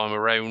this time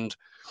around.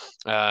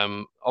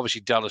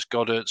 Obviously, Dallas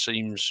Goedert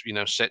seems,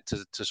 set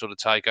to sort of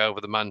take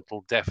over the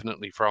mantle,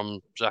 definitely from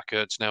Zach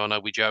Ertz. Now, I know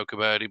we joke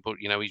about it, but,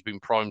 he's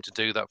been primed to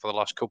do that for the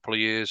last couple of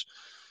years.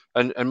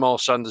 And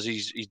Miles Sanders,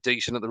 he's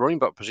decent at the running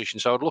back position.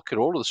 So I'd look at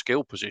all of the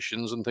skill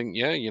positions and think,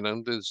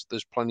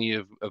 there's plenty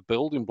of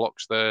building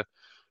blocks there.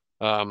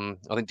 I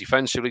think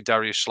defensively,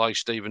 Darius Slay,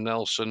 Steven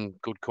Nelson,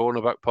 good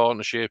cornerback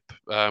partnership.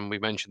 We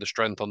mentioned the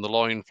strength on the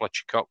line.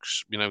 Fletcher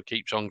Cox,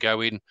 keeps on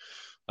going.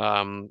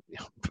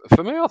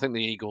 For me, I think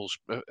the Eagles,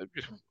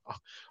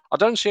 I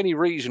don't see any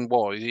reason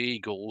why the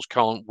Eagles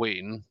can't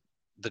win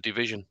the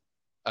division.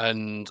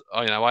 And,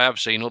 I have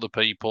seen other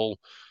people,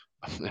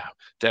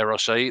 dare I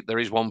say it, there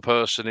is one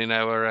person in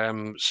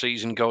our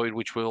season guide,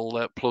 which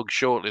we'll plug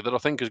shortly, that I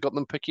think has got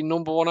them picking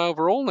number 1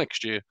 overall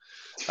next year.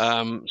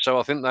 So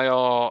I think they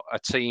are a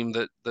team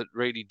that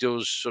really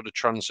does sort of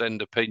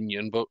transcend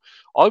opinion. But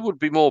I would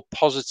be more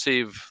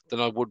positive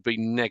than I would be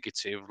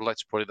negative.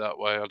 Let's put it that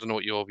way. I don't know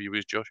what your view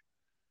is, Josh.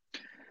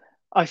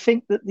 I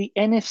think that the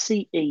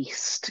NFC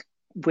East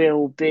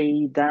will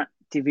be that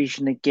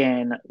division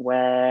again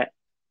where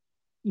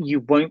you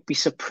won't be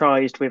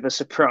surprised with a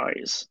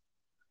surprise.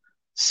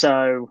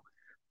 So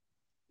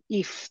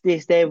if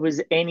there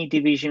was any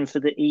division for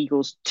the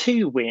Eagles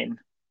to win,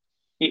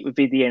 it would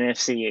be the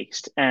NFC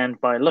East. And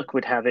by luck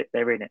would have it,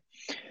 they're in it.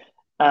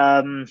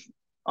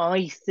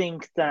 I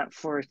think that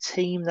for a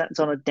team that's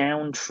on a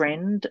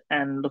downtrend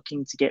and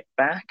looking to get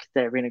back,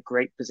 they're in a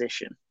great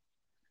position.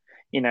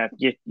 You know,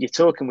 you're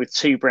talking with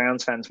two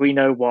Browns fans. We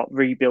know what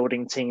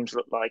rebuilding teams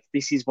look like.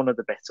 This is one of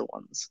the better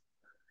ones,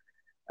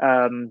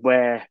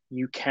 where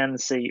you can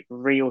see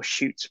real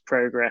shoots of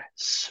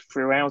progress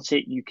throughout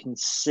it. You can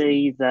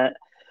see that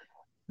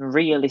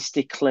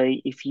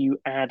realistically, if you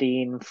add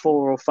in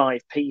 4 or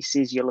 5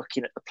 pieces, you're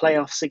looking at the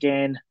playoffs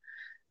again.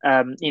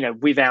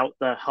 Without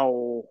the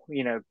whole,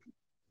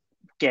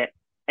 get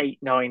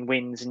 8-9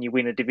 wins and you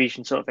win a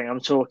division sort of thing. I'm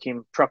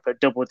talking proper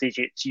double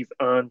digits, you've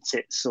earned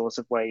it sort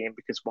of way in,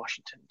 because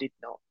Washington did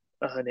not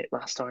earn it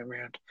last time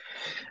round.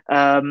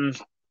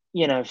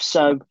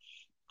 So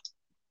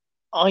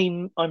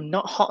I'm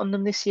not hot on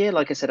them this year.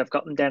 Like I said, I've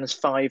got them down as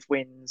 5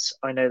 wins.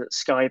 I know that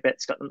Sky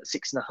Bet's got them at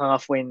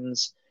 6.5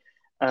 wins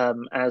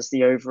as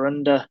the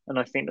over-under, and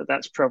I think that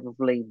that's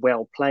probably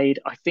well played.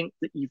 I think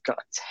that you've got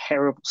a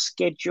terrible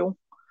schedule,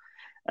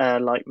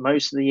 like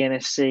most of the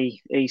NFC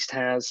East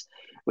has,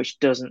 which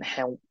doesn't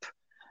help.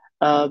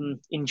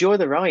 Enjoy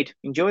the ride.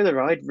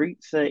 Root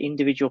for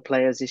individual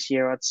players this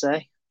year, I'd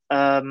say.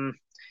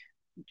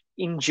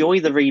 Enjoy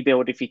the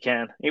rebuild if you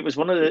can. It's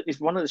one of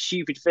the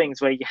stupid things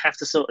where you have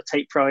to sort of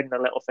take pride in the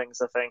little things,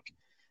 I think.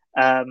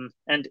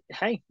 And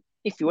hey,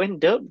 if you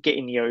end up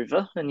getting the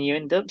over and you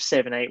end up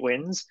 7-8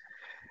 wins,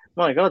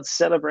 my God,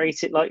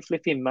 celebrate it like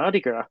flipping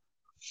Mardi Gras.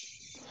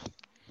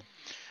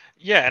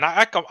 Yeah, and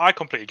I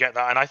completely get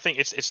that, and I think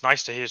it's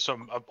nice to hear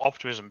some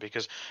optimism,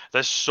 because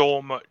there's so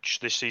much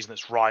this season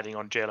that's riding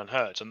on Jalen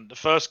Hurts. And the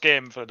first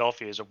game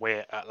Philadelphia is away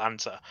at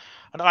Atlanta,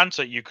 and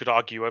Atlanta, you could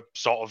argue, are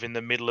sort of in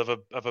the middle of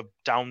a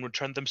downward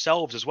trend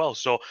themselves as well.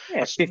 So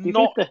yeah, that's 50-50.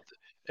 not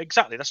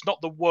exactly, that's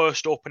not the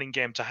worst opening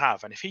game to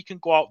have. And if he can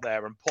go out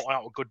there and put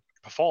out a good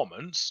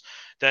performance,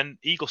 then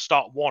Eagles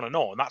start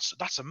 1-0, and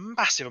that's a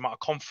massive amount of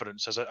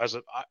confidence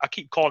I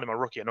keep calling him a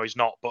rookie. I know he's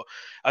not, but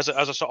as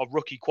a sort of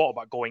rookie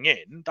quarterback going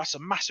in, that's a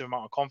massive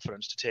amount of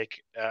confidence to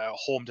take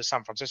home to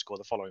San Francisco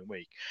the following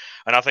week.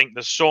 And I think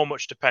there's so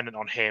much dependent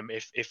on him.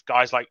 If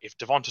guys like if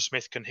Devonta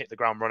Smith can hit the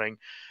ground running,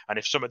 and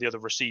if some of the other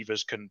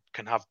receivers can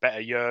have better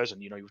years,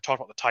 and you've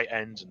talked about the tight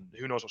ends, and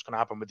who knows what's going to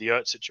happen with the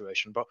Ertz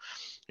situation, but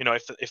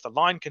if the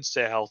line can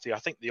stay healthy, I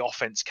think the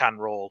offense can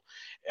roll.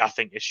 I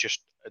think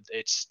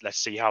let's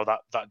see how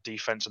that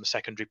defense and the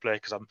secondary play,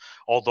 because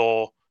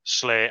although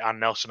Slay and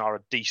Nelson are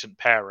a decent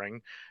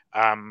pairing,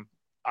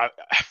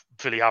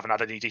 Philly haven't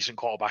had any decent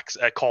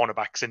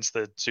cornerback since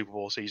the Super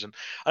Bowl season.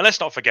 And let's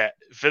not forget,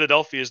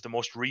 Philadelphia is the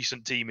most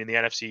recent team in the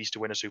NFC East to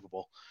win a Super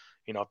Bowl.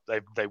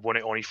 They won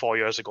it only 4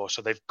 years ago,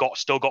 so they've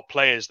still got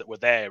players that were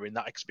there in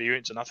that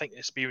experience, and I think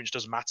experience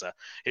does matter.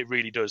 It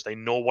really does. They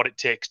know what it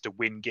takes to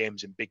win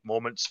games in big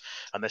moments,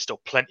 and there's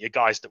still plenty of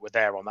guys that were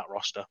there on that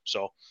roster.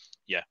 So,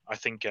 yeah, I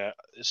think there's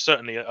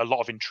certainly a lot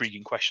of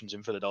intriguing questions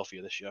in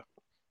Philadelphia this year.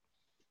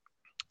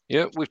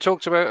 Yeah, we've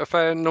talked about a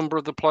fair number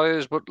of the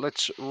players, but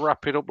let's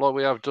wrap it up like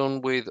we have done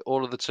with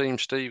all of the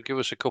teams. Steve, give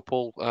us a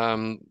couple,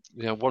 one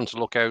to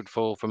look out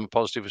for from a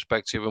positive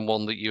perspective, and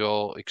one that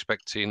you're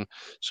expecting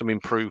some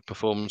improved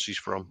performances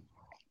from.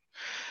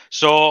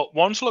 So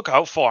one to look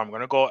out for, I'm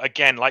going to go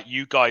again, like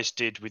you guys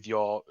did with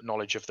your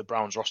knowledge of the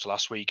Browns roster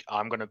last week.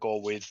 I'm going to go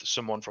with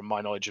someone from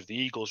my knowledge of the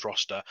Eagles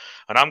roster,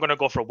 and I'm going to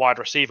go for a wide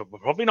receiver, but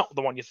probably not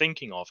the one you're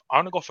thinking of. I'm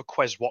going to go for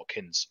Quez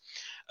Watkins.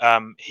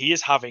 He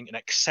is having an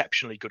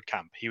exceptionally good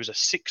camp. He was a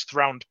 6th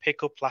round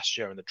pickup last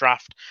year in the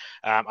draft.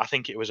 I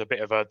think it was a bit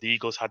of the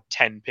Eagles had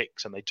 10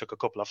 picks and they took a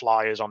couple of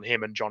flyers on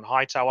him and John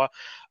Hightower,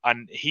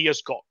 and he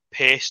has got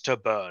pace to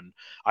burn.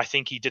 I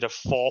think he did a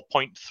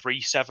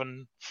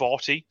 4.37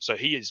 40, so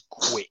he is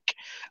quick,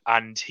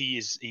 and he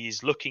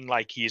is looking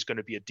like he is going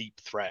to be a deep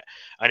threat.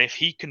 And if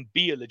he can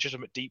be a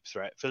legitimate deep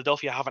threat,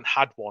 Philadelphia haven't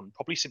had one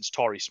probably since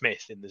Torrey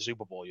Smith in the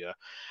Super Bowl year,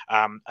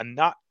 and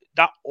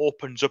that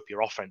opens up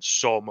your offense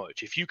so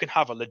much. If you can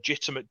have a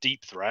legitimate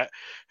deep threat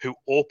who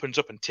opens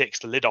up and takes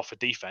the lid off a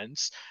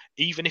defense,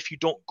 even if you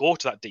don't go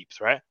to that deep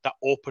threat, that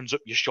opens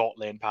up your short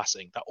lane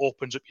passing. That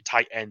opens up your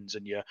tight ends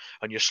and your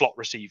slot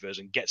receivers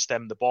and gets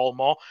them the ball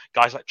more.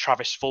 Guys like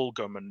Travis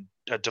Fulgham and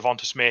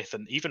Devonta Smith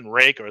and even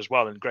Rager as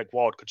well, and Greg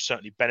Ward could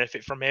certainly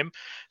benefit from him.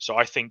 So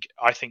I think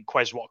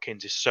Quez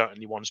Watkins is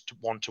certainly one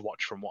to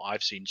watch from what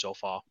I've seen so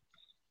far.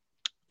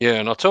 Yeah,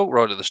 and I talked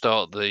right at the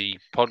start of the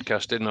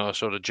podcast, didn't I? I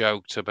sort of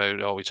joked about,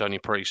 it's only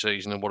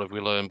pre-season and what have we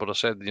learned? But I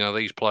said,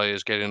 these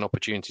players get an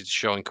opportunity to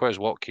shine. Quez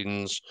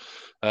Watkins,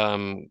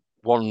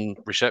 1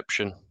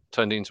 reception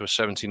turned into a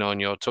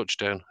 79-yard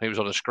touchdown. He was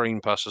on a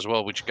screen pass as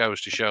well, which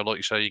goes to show, like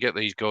you say, you get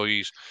these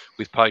guys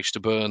with pace to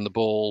burn the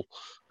ball,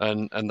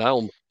 and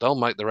they'll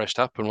make the rest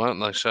happen, won't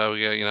they? So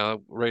yeah,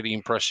 really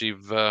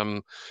impressive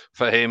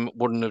for him.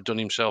 Wouldn't have done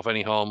himself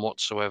any harm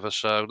whatsoever.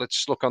 So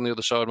let's look on the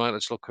other side, mate.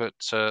 Let's look at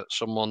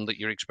someone that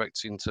you're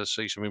expecting to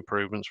see some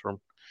improvements from.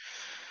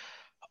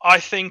 I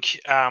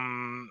think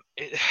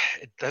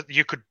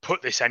you could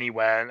put this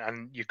anywhere,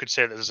 and you could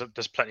say that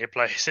there's plenty of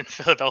players in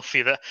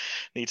Philadelphia that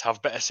need to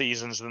have better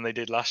seasons than they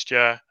did last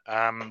year.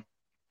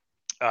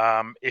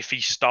 If he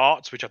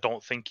starts, which I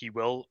don't think he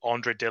will,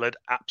 Andre Dillard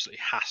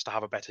absolutely has to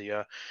have a better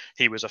year.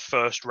 He was a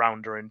first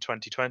rounder in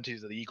 2020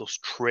 that the Eagles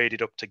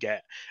traded up to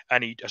get,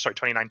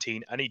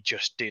 2019, and he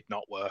just did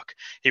not work.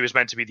 He was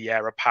meant to be the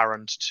heir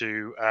apparent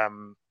to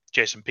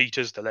Jason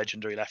Peters, the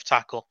legendary left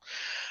tackle,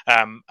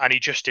 and he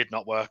just did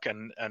not work.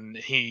 And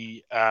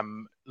he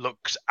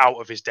looks out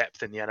of his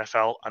depth in the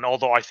NFL. And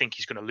although I think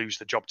he's going to lose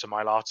the job to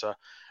Mailata,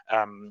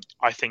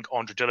 I think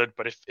Andre Dillard.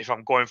 But if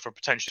I'm going for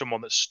potentially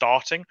someone that's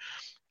starting,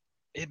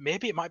 it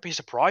might be a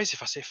surprise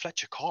if I say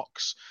Fletcher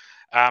Cox.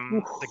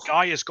 The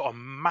guy has got a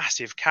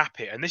massive cap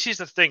hit, and this is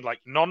the thing.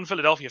 Like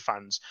non-Philadelphia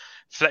fans,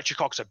 Fletcher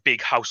Cox is a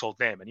big household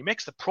name, and he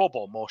makes the Pro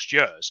Bowl most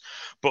years,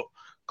 but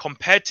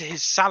compared to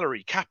his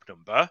salary cap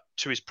number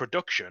to his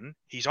production,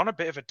 he's on a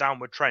bit of a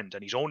downward trend,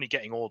 and he's only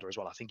getting older as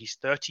well. I think he's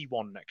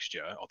 31 next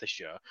year or this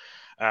year,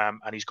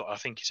 and he's got, I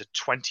think it's a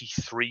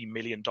 $23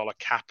 million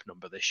cap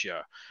number this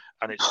year,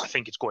 and I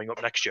think it's going up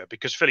next year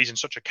because Philly's in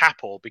such a cap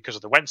hole because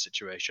of the Wentz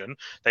situation.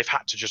 They've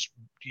had to just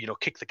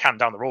kick the can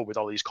down the road with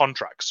all these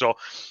contracts. So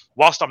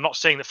whilst I'm not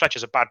saying that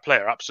Fletcher's a bad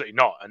player, absolutely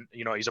not, and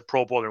he's a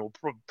Pro Bowler and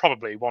will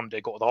probably one day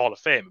go to the Hall of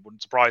Fame. It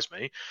wouldn't surprise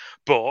me,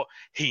 but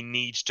he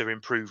needs to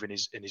improve in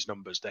his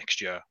numbers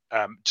next year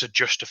to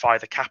justify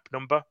the cap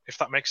number, if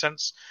that makes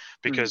sense.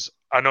 Because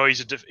I know he's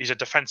a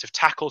defensive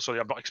tackle, so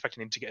I'm not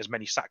expecting him to get as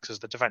many sacks as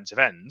the defensive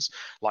ends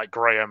like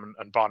Graham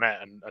and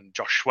Barnett and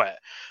Josh Sweat,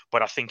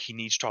 but I think he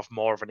needs to have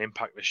more of an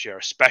impact this year,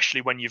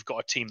 especially when you've got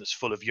a team that's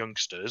full of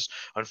youngsters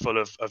and full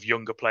of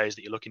younger players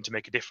that you're looking to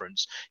make a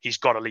difference. He's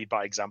got to lead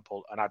by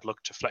example, and I'd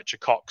look to Fletcher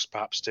Cox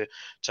perhaps to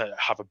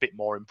have a bit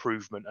more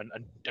improvement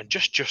and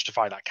just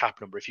justify that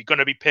cap number. If you're going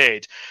to be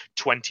paid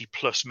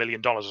 $20+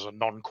 million as a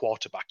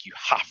non-quarterback, you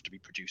have to be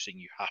producing.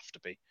 You have to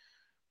be.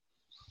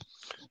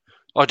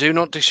 I do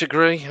not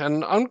disagree,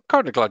 and I'm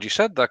kind of glad you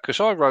said that because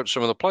I wrote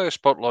some of the player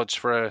spotlights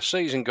for our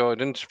season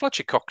guide, and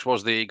Fletcher Cox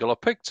was the Eagle I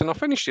picked, and I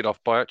finished it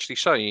off by actually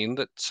saying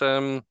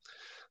that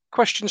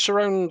questions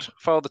surround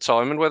Father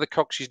Time and whether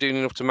Cox is doing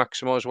enough to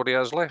maximise what he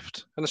has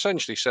left, and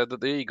essentially said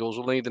that the Eagles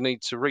will either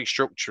need to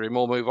restructure him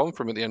or move on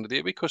from him at the end of the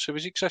year because of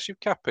his excessive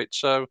cap hit.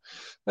 So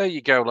there you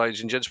go,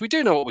 ladies and gents. We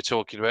do know what we're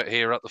talking about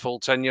here at the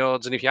Full 10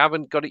 Yards, and if you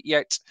haven't got it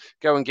yet,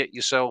 go and get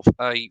yourself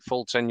a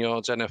Full 10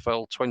 Yards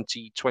NFL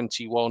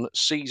 2021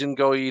 season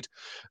guide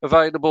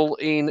available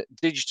in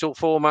digital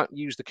format.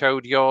 Use the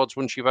code YARDS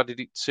once you've added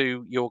it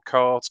to your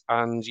cart,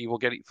 and you will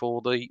get it for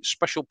the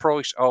special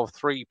price of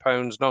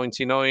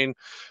 £3.99.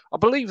 I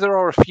believe there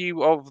are a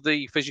few of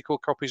the physical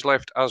copies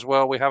left as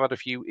well. We have had a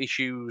few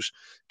issues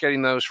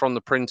getting those from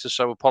the printer,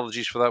 so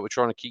apologies for that. We're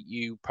trying to keep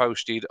you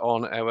posted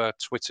on our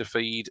Twitter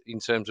feed in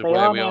terms of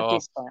where we are.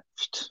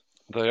 Dispatched.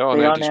 They are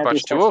now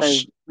dispatched to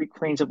us. Which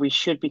means that we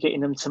should be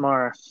getting them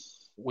tomorrow.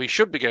 We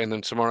should be getting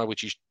them tomorrow,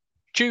 which is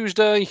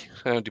Tuesday,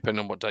 depending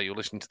on what day you're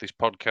listening to this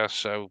podcast.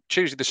 So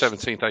Tuesday the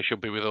 17th, they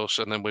should be with us,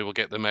 and then we will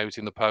get them out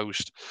in the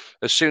post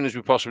as soon as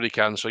we possibly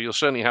can. So you'll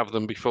certainly have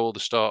them before the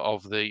start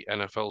of the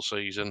NFL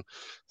season.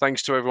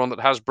 Thanks to everyone that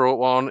has brought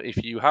one.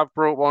 If you have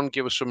brought one,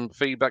 give us some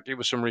feedback, give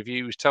us some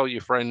reviews, tell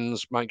your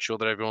friends, make sure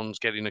that everyone's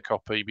getting a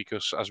copy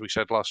because, as we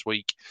said last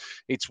week,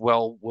 it's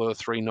well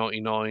worth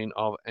 $3.99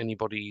 of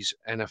anybody's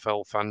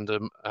NFL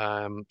fandom.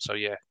 So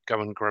yeah,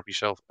 go and grab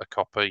yourself a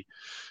copy.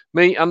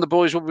 Me and the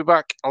boys will be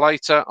back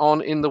later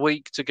on in the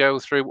week to go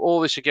through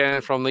all this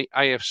again from the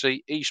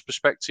AFC East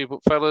perspective.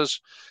 But fellas,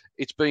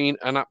 it's been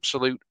an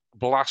absolute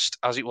blast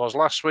as it was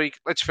last week.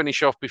 Let's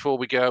finish off before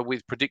we go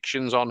with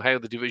predictions on how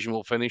the division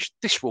will finish.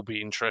 This will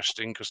be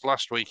interesting because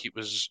last week it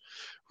was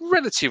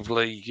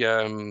relatively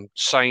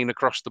sane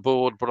across the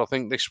board, but I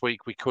think this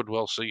week we could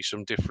well see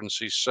some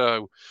differences.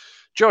 So,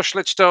 Josh,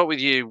 let's start with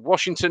you.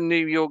 Washington,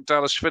 New York,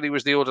 Dallas, Philly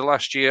was the order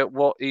last year.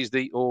 What is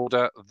the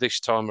order this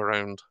time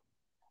around?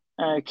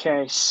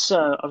 Okay,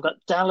 so I've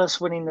got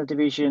Dallas winning the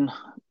division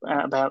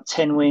at about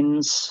 10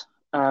 wins.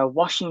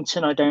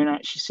 Washington, I don't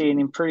actually see an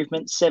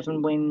improvement.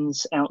 7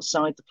 wins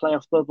outside the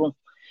playoff bubble.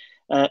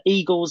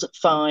 Eagles at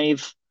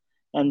 5.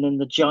 And then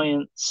the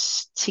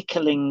Giants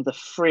tickling the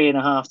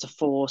 3.5 to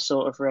 4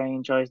 sort of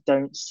range. I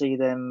don't see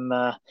them.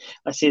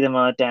 I see them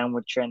on a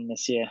downward trend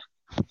this year.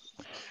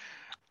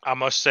 I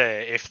must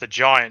say, if the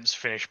Giants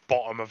finish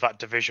bottom of that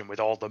division with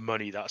all the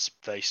money that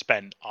they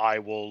spent, I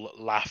will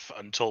laugh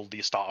until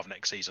the start of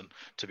next season,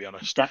 to be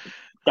honest.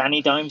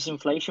 Danny Dimes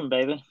inflation,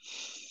 baby.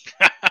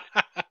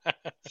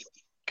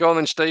 Go on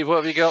then, Steve. What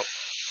have you got?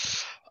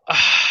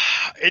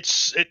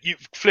 You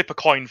flip a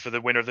coin for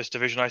the winner of this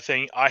division. I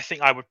think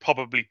I would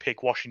probably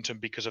pick Washington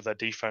because of their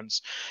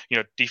defense.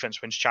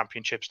 Defense wins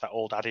championships, that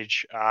old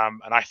adage.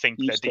 And I think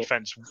their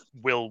defense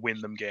will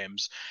win them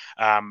games.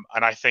 And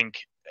I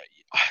think,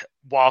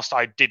 whilst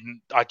I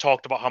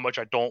talked about how much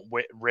I don't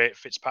rate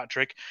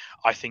Fitzpatrick,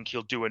 I think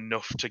he'll do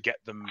enough to get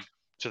them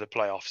to the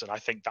playoffs, and I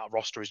think that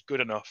roster is good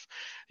enough.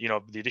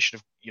 The addition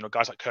of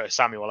guys like Curtis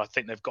Samuel, I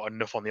think they've got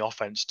enough on the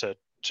offense to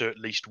at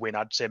least win.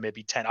 I'd say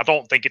maybe 10. I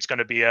don't think it's going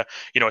to be a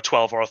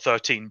 12 or a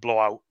 13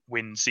 blowout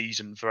win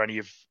season for any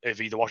of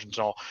either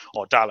Washington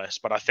or Dallas,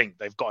 but I think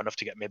they've got enough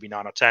to get maybe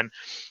 9 or 10.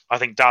 I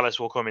think Dallas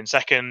will come in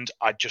second.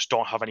 I just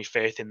don't have any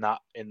faith in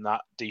that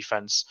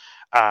defense,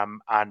 and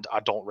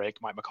I don't rate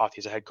Mike McCarthy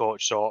as a head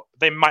coach. So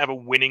they might have a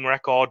winning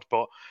record,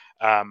 but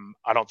I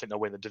don't think they'll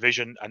win the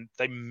division. And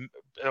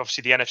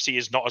obviously the NFC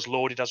is not as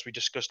loaded as we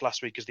discussed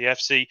last week as the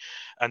FC,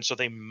 and so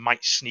they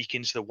might sneak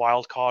into the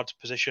wild card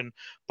position,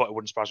 but it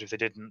wouldn't surprise me if they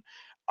didn't.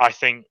 I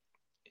think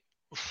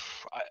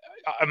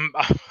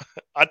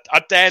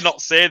I dare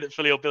not say that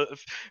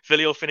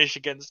Philly will finish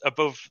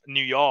above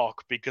New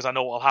York, because I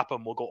know what will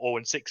happen. We'll go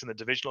 0-6 in the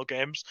divisional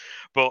games,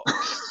 but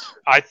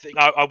I think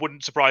I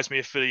wouldn't surprise me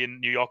if Philly and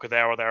New York are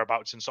there or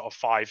thereabouts in sort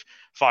of 5-12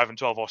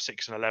 or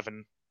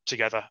 6-11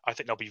 together. I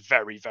think they'll be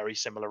very, very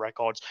similar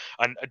records.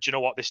 And do you know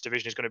what? This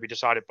division is going to be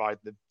decided by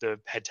the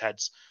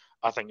head-to-heads.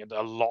 I think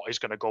a lot is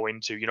going to go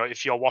into,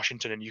 if you're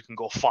Washington and you can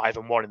go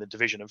 5-1 in the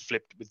division and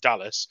flip with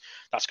Dallas,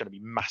 that's going to be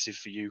massive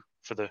for you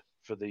for the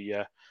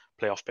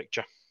playoff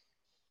picture.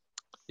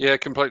 Yeah,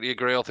 completely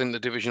agree. I think the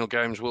divisional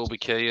games will be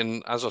key.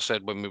 And as I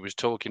said when we was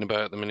talking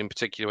about them, and in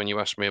particular when you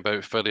asked me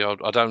about Philly,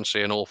 I don't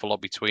see an awful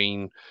lot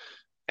between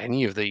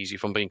any of these,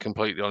 if I'm being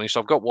completely honest.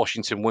 I've got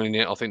Washington winning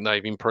it. I think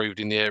they've improved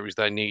in the areas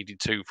they needed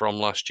to from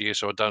last year,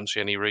 so I don't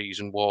see any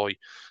reason why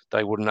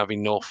they wouldn't have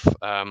enough,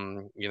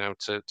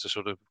 to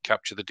sort of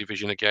capture the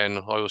division again.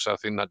 I also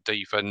think that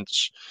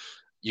defense,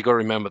 you got to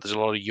remember there's a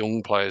lot of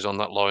young players on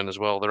that line as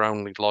well. They're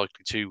only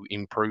likely to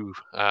improve,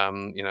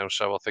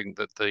 so I think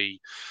that the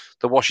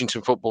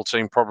Washington football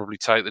team probably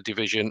take the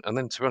division. And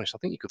then, to be honest, I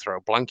think you could throw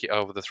a blanket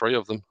over the three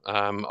of them.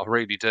 I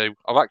really do.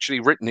 I've actually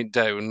written it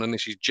down, and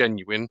this is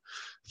genuine: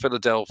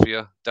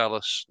 Philadelphia,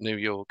 Dallas, New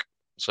York.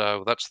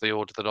 So that's the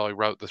order that I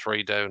wrote the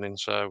three down in.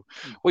 So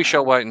we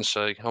shall wait and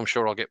see. I'm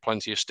sure I'll get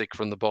plenty of stick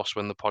from the boss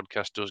when the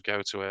podcast does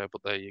go to air,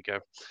 but there you go.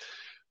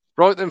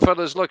 Right then,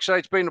 fellas, like I say,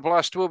 it's been a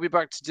blast. We'll be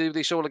back to do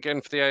this all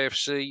again for the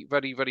AFC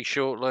very, very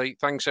shortly.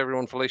 Thanks,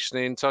 everyone, for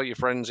listening. Tell your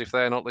friends, if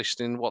they're not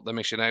listening, what they're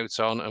missing out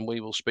on, and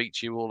we will speak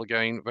to you all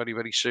again very,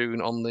 very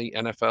soon on the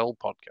NFL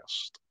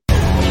podcast.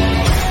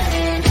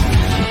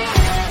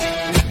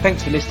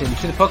 Thanks for listening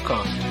to the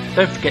podcast.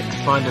 Don't forget to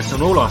find us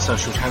on all our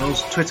social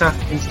channels: Twitter,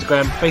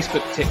 Instagram,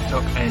 Facebook,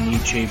 TikTok and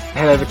YouTube.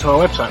 Head over to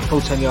our website,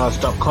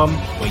 full10yards.com,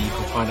 where you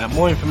can find out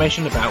more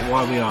information about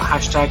why we are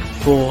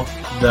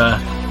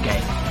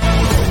 #4TheGame.